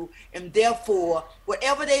 devalue you, and therefore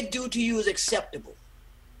whatever they do to you is acceptable.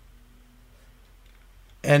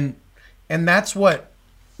 And that's what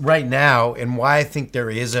right now, and why I think there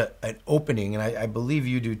is an opening, and I believe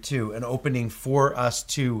you do too, an opening for us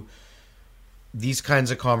to these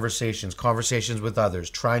kinds of conversations with others,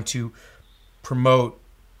 trying to promote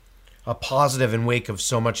a positive in wake of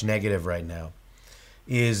so much negative right now,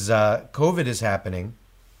 is COVID is happening.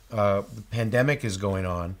 The pandemic is going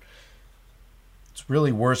on. It's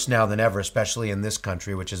really worse now than ever, especially in this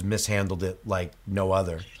country, which has mishandled it like no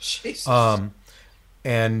other. Jesus. But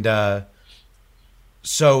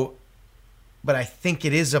I think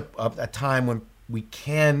it is a time when we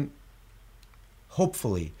can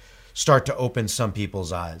hopefully start to open some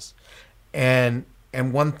people's eyes. And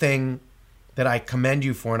one thing that I commend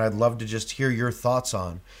you for, and I'd love to just hear your thoughts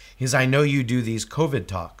on, is I know you do these COVID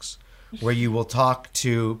talks where you will talk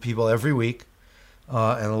to people every week,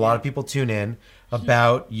 and a lot of people tune in,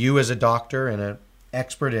 about you as a doctor and an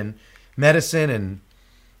expert in medicine, and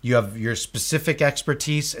you have your specific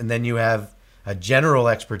expertise, and then you have a general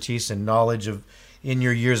expertise and knowledge in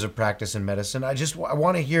your years of practice in medicine. I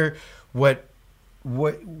want to hear where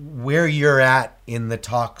you're at in the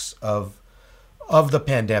talks of the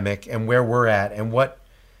pandemic, and where we're at, and what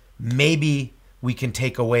maybe we can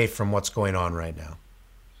take away from what's going on right now.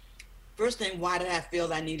 First thing, why did I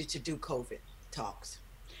feel I needed to do COVID talks?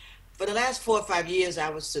 For the last 4 or 5 years, I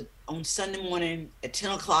was on Sunday morning at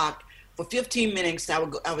 10 o'clock for 15 minutes. I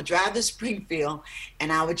would drive to Springfield,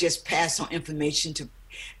 and I would just pass on information to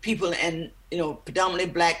people in predominantly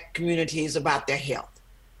Black communities about their health.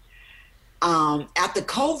 After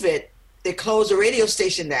COVID, they closed the radio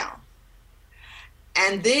station down.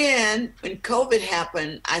 And then when COVID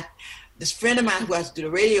happened, this friend of mine who has to do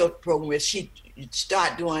the radio program with, she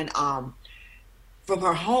started doing from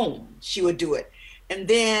her home. She would do it. And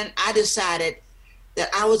then I decided that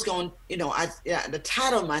I was going, the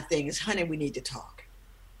title of my thing is Honey, We Need to Talk.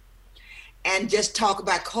 And just talk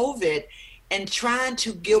about COVID and trying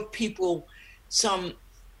to give people some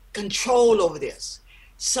control over this,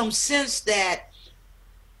 some sense that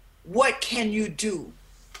what can you do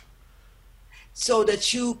so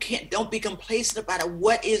that you don't be complacent about it.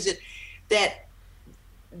 What is it that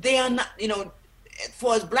they are not, as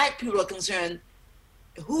far as Black people are concerned,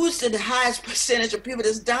 who's the highest percentage of people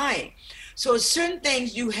that's dying? So certain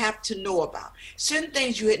things you have to know about, certain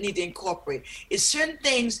things you need to incorporate, it's certain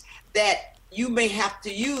things that you may have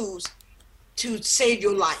to use to save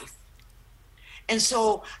your life. And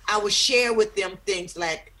so I would share with them things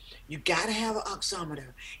like, you gotta have an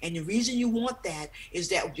oximeter. And the reason you want that is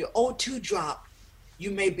that if your O2 drop,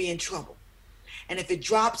 you may be in trouble. And if it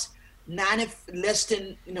drops less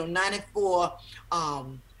than 94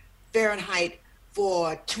 Fahrenheit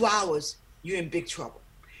for 2 hours, you're in big trouble.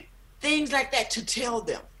 Things like that to tell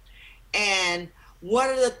them. And what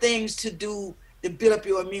are the things to do to build up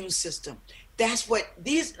your immune system? That's what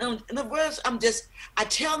these, in other words, I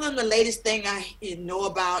tell them the latest thing I know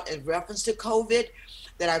about in reference to COVID,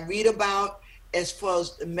 that I read about as far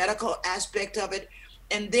as the medical aspect of it.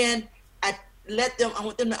 And then I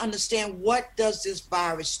want them to understand, what does this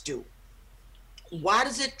virus do? Why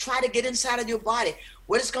does it try to get inside of your body?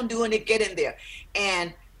 What it's going to do when it get in there?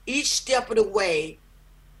 And each step of the way,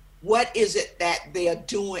 what is it that they are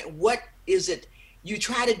doing? What is it you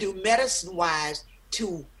try to do medicine-wise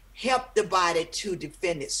to help the body to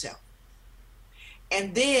defend itself?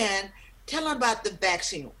 And then tell them about the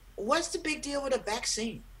vaccine. What's the big deal with a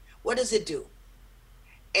vaccine? What does it do?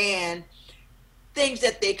 And things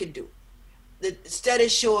that they can do. The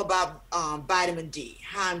studies show about vitamin D,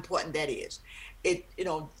 how important that is. It,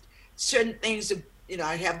 certain things,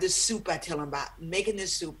 I have this soup I tell them about, making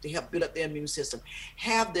this soup to help build up their immune system.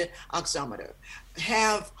 Have the oximeter.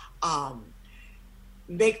 Have,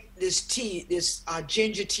 make this tea, this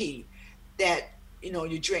ginger tea that,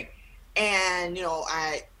 you drink. And,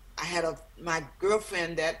 I had my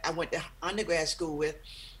girlfriend that I went to undergrad school with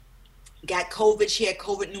got COVID. She had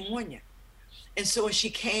COVID pneumonia. And so when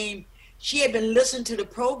she came, she had been listening to the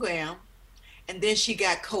program, and then she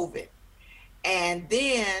got COVID. And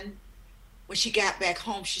then when she got back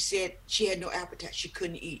home, she said she had no appetite. She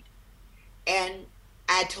couldn't eat. And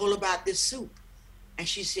I told her about this soup. And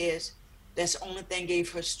she says, that's the only thing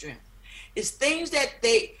gave her strength. It's things that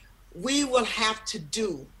we will have to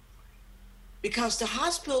do, because the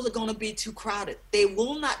hospitals are going to be too crowded. They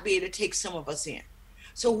will not be able to take some of us in.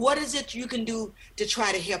 So what is it you can do to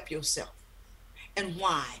try to help yourself? And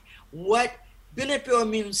why? Build up your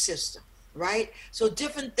immune system, right? So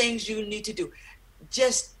different things you need to do.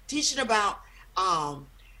 Just teaching about my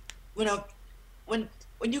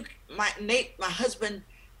husband's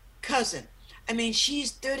cousin. I mean,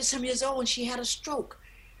 she's 30-some years old and she had a stroke.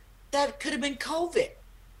 That could have been COVID.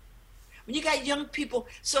 When you got young people,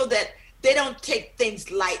 so that they don't take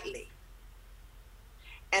things lightly,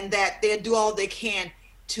 and that they do all they can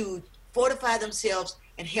to fortify themselves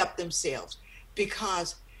and help themselves.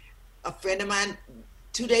 Because a friend of mine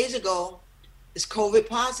 2 days ago is COVID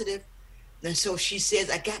positive. And so she says,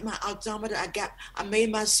 I got my oximeter, I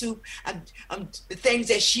made my soup, the things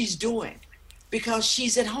that she's doing, because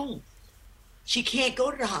she's at home. She can't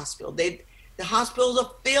go to the hospital. The hospitals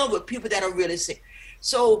are filled with people that are really sick.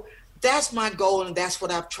 So that's my goal, and that's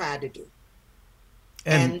what I've tried to do.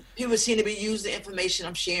 And people seem to be using the information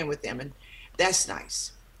I'm sharing with them, and that's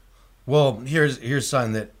nice. Well, here's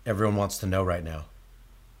something that everyone wants to know right now.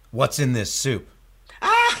 What's in this soup?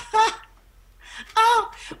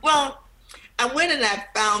 Oh, well, I went and I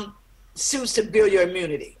found soups to build your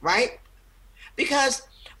immunity, right? Because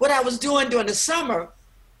what I was doing during the summer,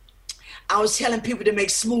 I was telling people to make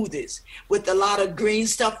smoothies with a lot of green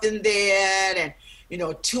stuff in there, and,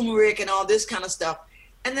 turmeric and all this kind of stuff.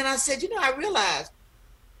 And then I said, I realized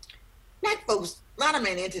black folks, a lot of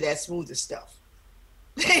men into that smoothie stuff.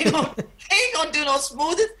 They ain't gonna do no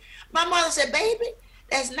smoothies. My mother said, baby,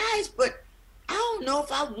 that's nice, but I don't know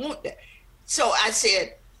if I want that. So I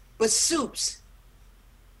said, but soups,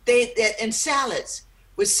 and salads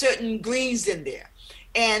with certain greens in there.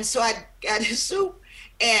 And so I got a soup,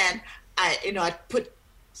 and I put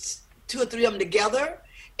 2 or 3 of them together,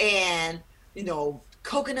 and,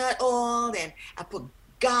 coconut oil, and I put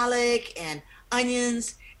garlic and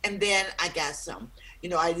onions, and then I got some,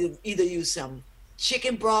 I either use some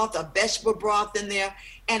chicken broth or vegetable broth in there.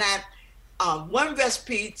 And one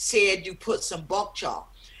recipe said you put some bok choy.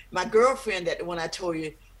 My girlfriend, that the one I told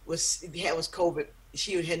you was COVID,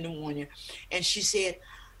 she had pneumonia, and she said,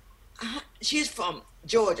 she's from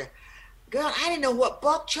Georgia. Girl, I didn't know what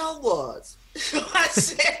bok choy was. So I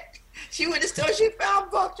said, she went to the store, she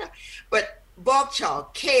found bok choy. But bok choy,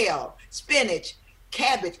 kale, spinach,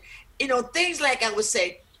 cabbage, things like I would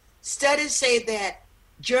say. Studies say that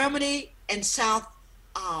Germany and South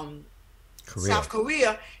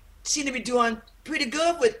Korea seem to be doing pretty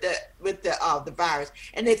good with the virus,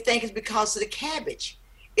 and they think it's because of the cabbage.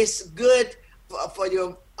 It's good for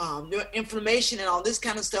your inflammation and all this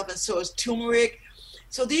kind of stuff, and so is turmeric.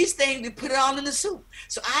 So these things, we put it all in the soup.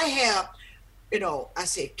 So I have, I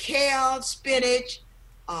say kale, spinach,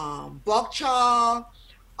 bok choy,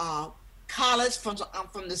 collards from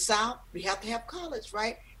the South. We have to have collards,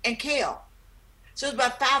 right? And kale. So it's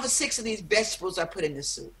about 5 or 6 of these vegetables I put in the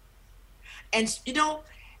soup. And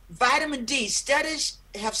vitamin D, studies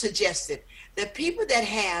have suggested that people that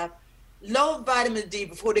have low vitamin D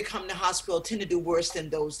before they come to the hospital tend to do worse than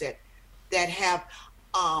those that have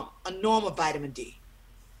a normal vitamin D.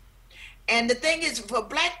 And the thing is, for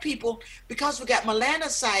black people, because we got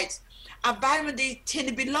melanocytes, our vitamin D tend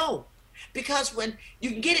to be low. Because when you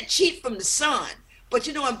can get it cheap from the sun, but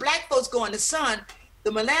when black folks go in the sun, the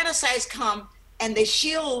melanocytes come and they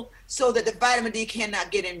shield so that the vitamin D cannot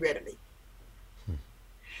get in readily.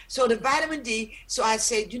 So the vitamin D, so I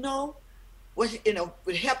said, what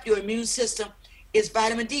would help your immune system is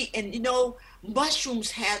vitamin D. And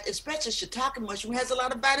mushrooms have, especially shiitake mushroom, has a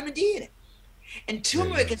lot of vitamin D in it. And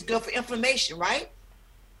turmeric is good for inflammation, right?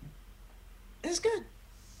 It's good.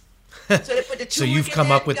 So they put the turmeric So you've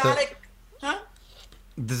come up with garlic, huh?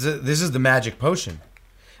 This is the magic potion.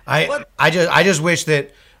 I just wish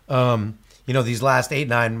that these last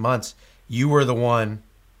 8-9 months you were the one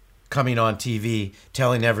coming on TV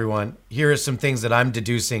telling everyone, here are some things that I'm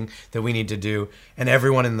deducing that we need to do, and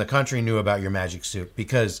everyone in the country knew about your magic soup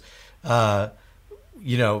because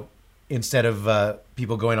instead of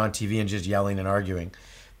people going on TV and just yelling and arguing,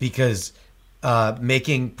 because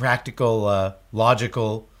making practical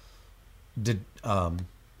logical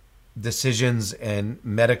decisions and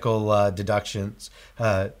medical deductions,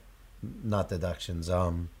 not deductions.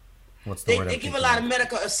 What's the word? They give a lot of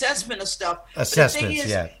medical assessment of stuff. Assessments,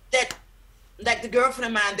 yeah. That, like the girlfriend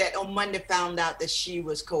of mine that on Monday found out that she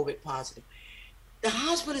was COVID positive. The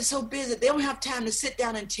hospital is so busy, they don't have time to sit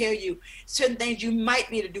down and tell you certain things you might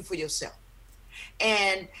be able to do for yourself.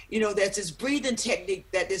 And, there's this breathing technique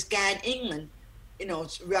that this guy in England,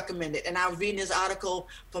 recommended. And I was reading this article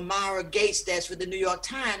from Myra Gates that's with the New York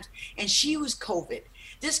Times, and she was COVID.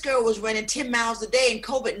 This girl was running 10 miles a day, and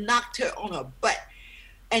COVID knocked her on her butt.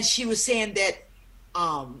 And she was saying that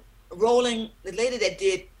the lady that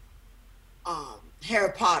did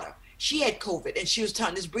Harry Potter, she had COVID, and she was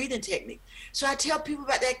taught this breathing technique. So I tell people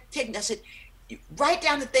about that technique. I said, write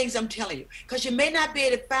down the things I'm telling you, because you may not be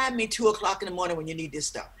able to find me 2:00 in the morning when you need this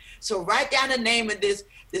stuff. So write down the name of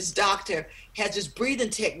this doctor, has this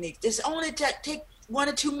breathing technique. This only take 1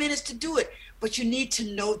 or 2 minutes to do it, but you need to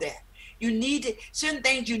know that. You need certain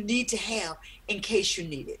things you need to have in case you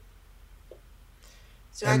need it.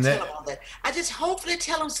 So I tell them all that. I just hopefully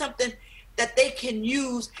tell them something that they can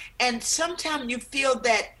use. And sometimes you feel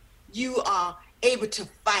that you are able to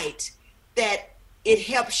fight, that it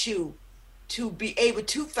helps you to be able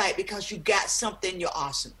to fight because you got something in your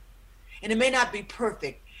arsenal. And it may not be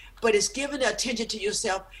perfect, but it's giving the attention to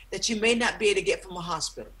yourself that you may not be able to get from a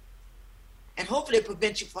hospital. And hopefully it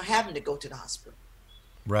prevents you from having to go to the hospital.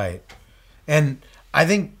 Right. And I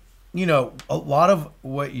think, a lot of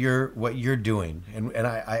what you're doing, and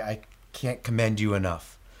I can't commend you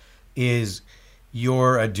enough, is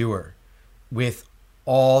you're a doer with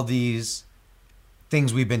all these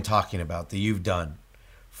things we've been talking about that you've done,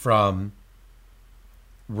 from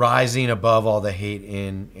rising above all the hate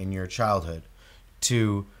in your childhood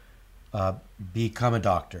to become a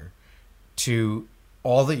doctor, to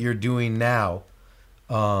all that you're doing now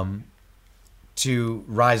to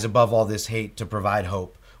rise above all this hate to provide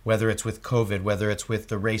hope, whether it's with COVID, whether it's with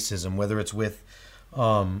the racism, whether it's with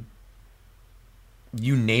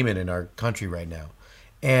you name it in our country right now.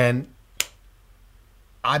 And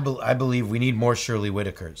I believe we need more Shirley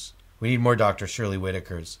Whitakers. We need more Dr. Shirley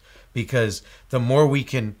Whitakers, because the more we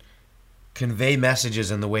can convey messages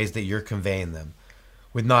in the ways that you're conveying them,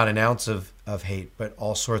 with not an ounce of hate, but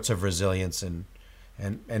all sorts of resilience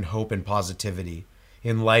and hope and positivity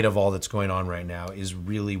in light of all that's going on right now, is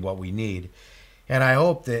really what we need. And I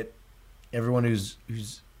hope that everyone who's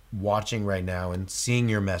watching right now and seeing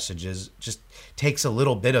your messages just takes a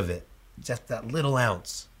little bit of it, just that little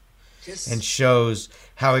ounce, and shows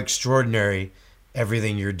how extraordinary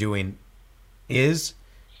everything you're doing is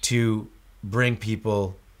to bring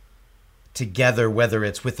people together, whether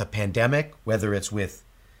it's with a pandemic, whether it's with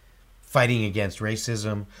fighting against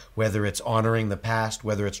racism, whether it's honoring the past,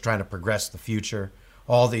 whether it's trying to progress the future.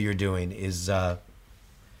 All that you're doing is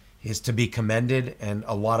to be commended, and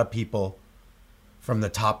a lot of people from the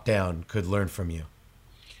top down could learn from you.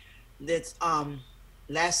 That's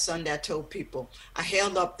last Sunday I told people, I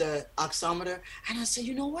held up the oximeter and I said,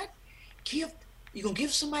 you know what? You gonna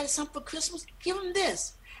give somebody something for Christmas? Give them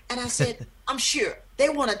this. And I said, I'm sure they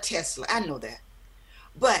want a Tesla. I know that.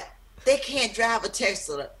 But they can't drive a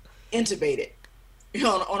Tesla intubated,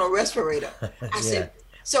 on a respirator. I said,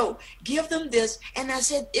 so give them this. And I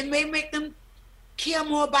said, it may make them care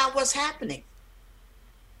more about what's happening.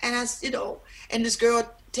 And and this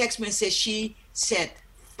girl texted me and said she sent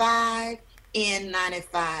 5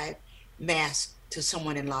 N95 masks to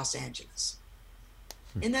someone in Los Angeles.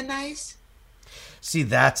 Isn't that nice? See,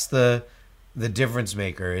 that's the difference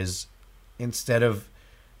maker, is instead of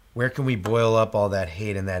where can we boil up all that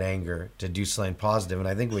hate and that anger to do something positive. And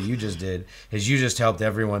I think what you just did is you just helped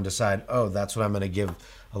everyone decide, oh, that's what I'm going to give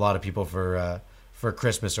a lot of people for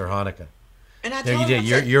Christmas or Hanukkah. And I there told you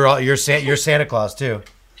did. You're Santa Claus too.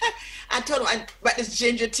 I told him about this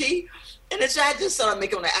ginger tea, and so I just started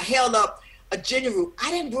making it. I held up a ginger root.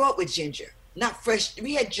 I didn't grow up with ginger, not fresh.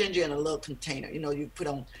 We had ginger in a little container, you put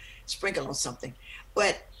on, sprinkle on something.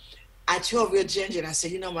 But I told Real Ginger, and I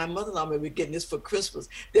said, you know, my mother-in-law may be getting this for Christmas.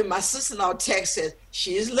 Then my sister-in-law text says,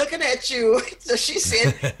 she is looking at you. So she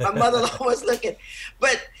said my mother-in-law was looking.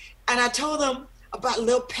 And I told them about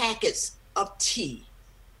little packets of tea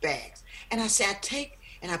bags. And I said,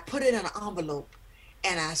 I put it in an envelope,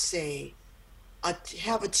 and I say,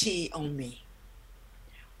 have a tea on me.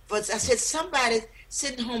 But I said, somebody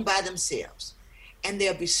sitting home by themselves, and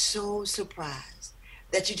they'll be so surprised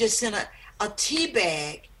that you just sent a tea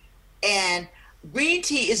bag. And green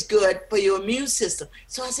tea is good for your immune system.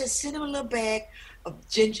 So I said, send them a little bag of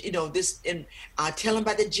ginger, you know, this, and tell them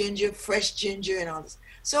about the ginger, fresh ginger and all this.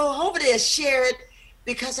 So hopefully they'll share it,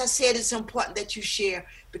 because I said it's important that you share,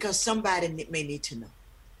 because somebody may need to know.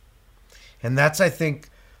 And that's, I think,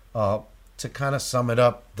 to kind of sum it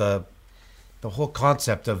up, the whole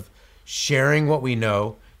concept of sharing what we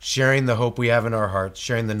know, sharing the hope we have in our hearts,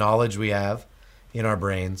 sharing the knowledge we have in our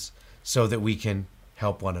brains, so that we can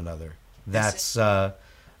help one another. That's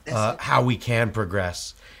how we can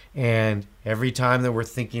progress. And every time that we're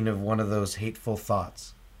thinking of one of those hateful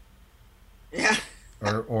thoughts, yeah,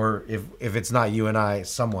 or if it's not you and I,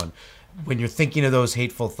 someone, when you're thinking of those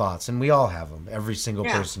hateful thoughts, and we all have them, every single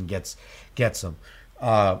person gets them.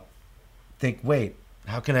 Think, wait,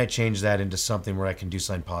 how can I change that into something where I can do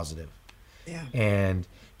something positive? Yeah. And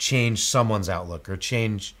change someone's outlook, or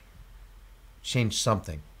change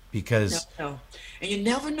something. Because no. And you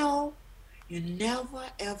never know,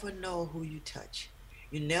 ever know who you touch.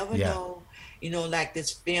 You never know, you know, like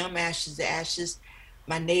this film Ashes to Ashes,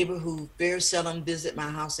 my neighbor who very seldom visit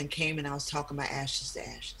my house and came, and I was talking about Ashes to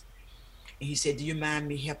Ashes. And he said, do you mind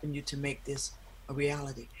me helping you to make this a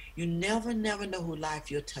reality? You never know who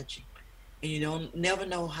life you're touching. And you never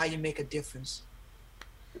know how you make a difference.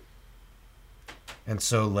 And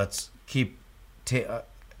so let's keep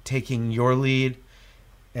taking your lead,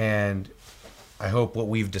 and I hope what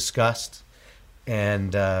we've discussed,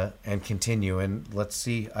 and continue. And let's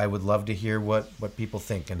see, I would love to hear what people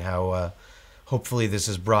think, and how hopefully this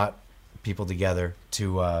has brought people together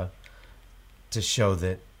to show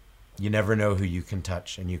that you never know who you can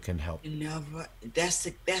touch and you can help. You never, that's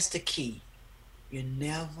the key. You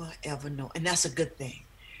never ever know. And that's a good thing.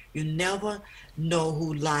 You never know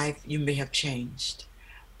who life you may have changed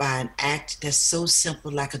by an act that's so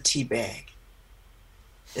simple, like a tea bag.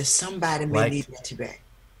 That somebody may need that tea bag.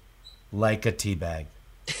 Like a tea bag.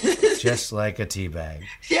 Just like a tea bag.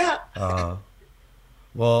 Yeah.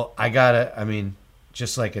 Well,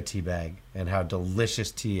 just like a tea bag, and how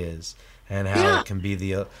delicious tea is, and how it can be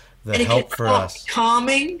the help for us.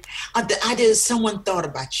 Calming. The idea is someone thought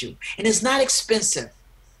about you. And it's not expensive.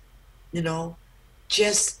 You know,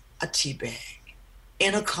 just a tea bag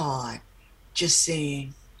and a card, just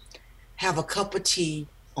saying, have a cup of tea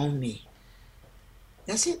on me.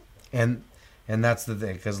 That's it. And that's the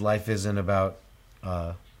thing, because life isn't about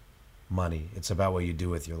money. It's about what you do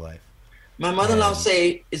with your life. My mother-in-law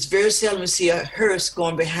say it's very seldom to see a hearse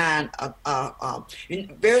going behind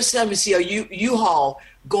very seldom to see a U-Haul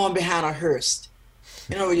going behind a hearse.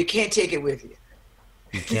 You know, you can't take it with you.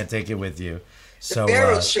 You can't take it with you. The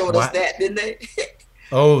Pharaohs showed us that, didn't they?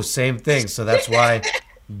 Oh, same thing. So that's why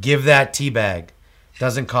give that tea bag.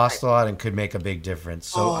 Doesn't cost a lot and could make a big difference.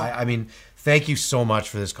 So I mean, thank you so much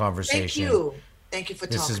for this conversation. Thank you for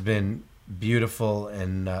talking. This has been beautiful,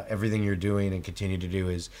 and everything you're doing and continue to do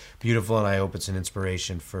is beautiful, and I hope it's an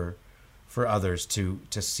inspiration for others to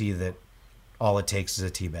see that all it takes is a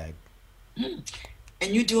tea bag.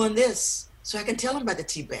 And you doing this, so I can tell them about the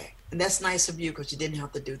tea bag. And that's nice of you, because you didn't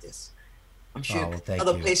have to do this. I'm sure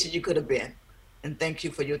other places you could have been. And thank you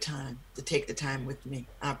for your time, to take the time with me.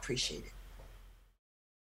 I appreciate it.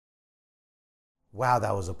 Wow,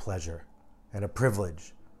 that was a pleasure and a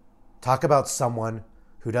privilege. Talk about someone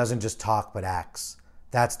who doesn't just talk but acts.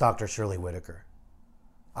 That's Dr. Shirley Whittaker.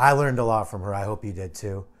 I learned a lot from her. I hope you did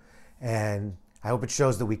too. And I hope it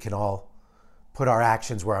shows that we can all put our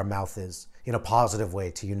actions where our mouth is, in a positive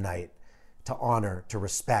way, to unite, to honor, to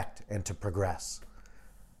respect, and to progress.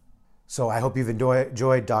 So I hope you've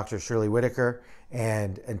enjoyed Dr. Shirley Whittaker.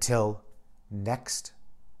 And until next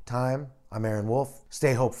time, I'm Aaron Wolf.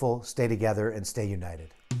 Stay hopeful, stay together, and stay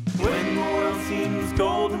united. When the world seems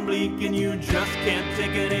cold and bleak and you just can't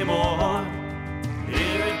take it anymore,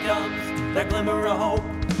 here it comes, that glimmer of hope.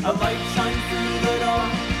 A light shines through the door.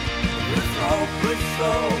 It's hopeless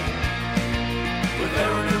slow. With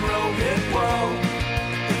Aaron and Rohit World.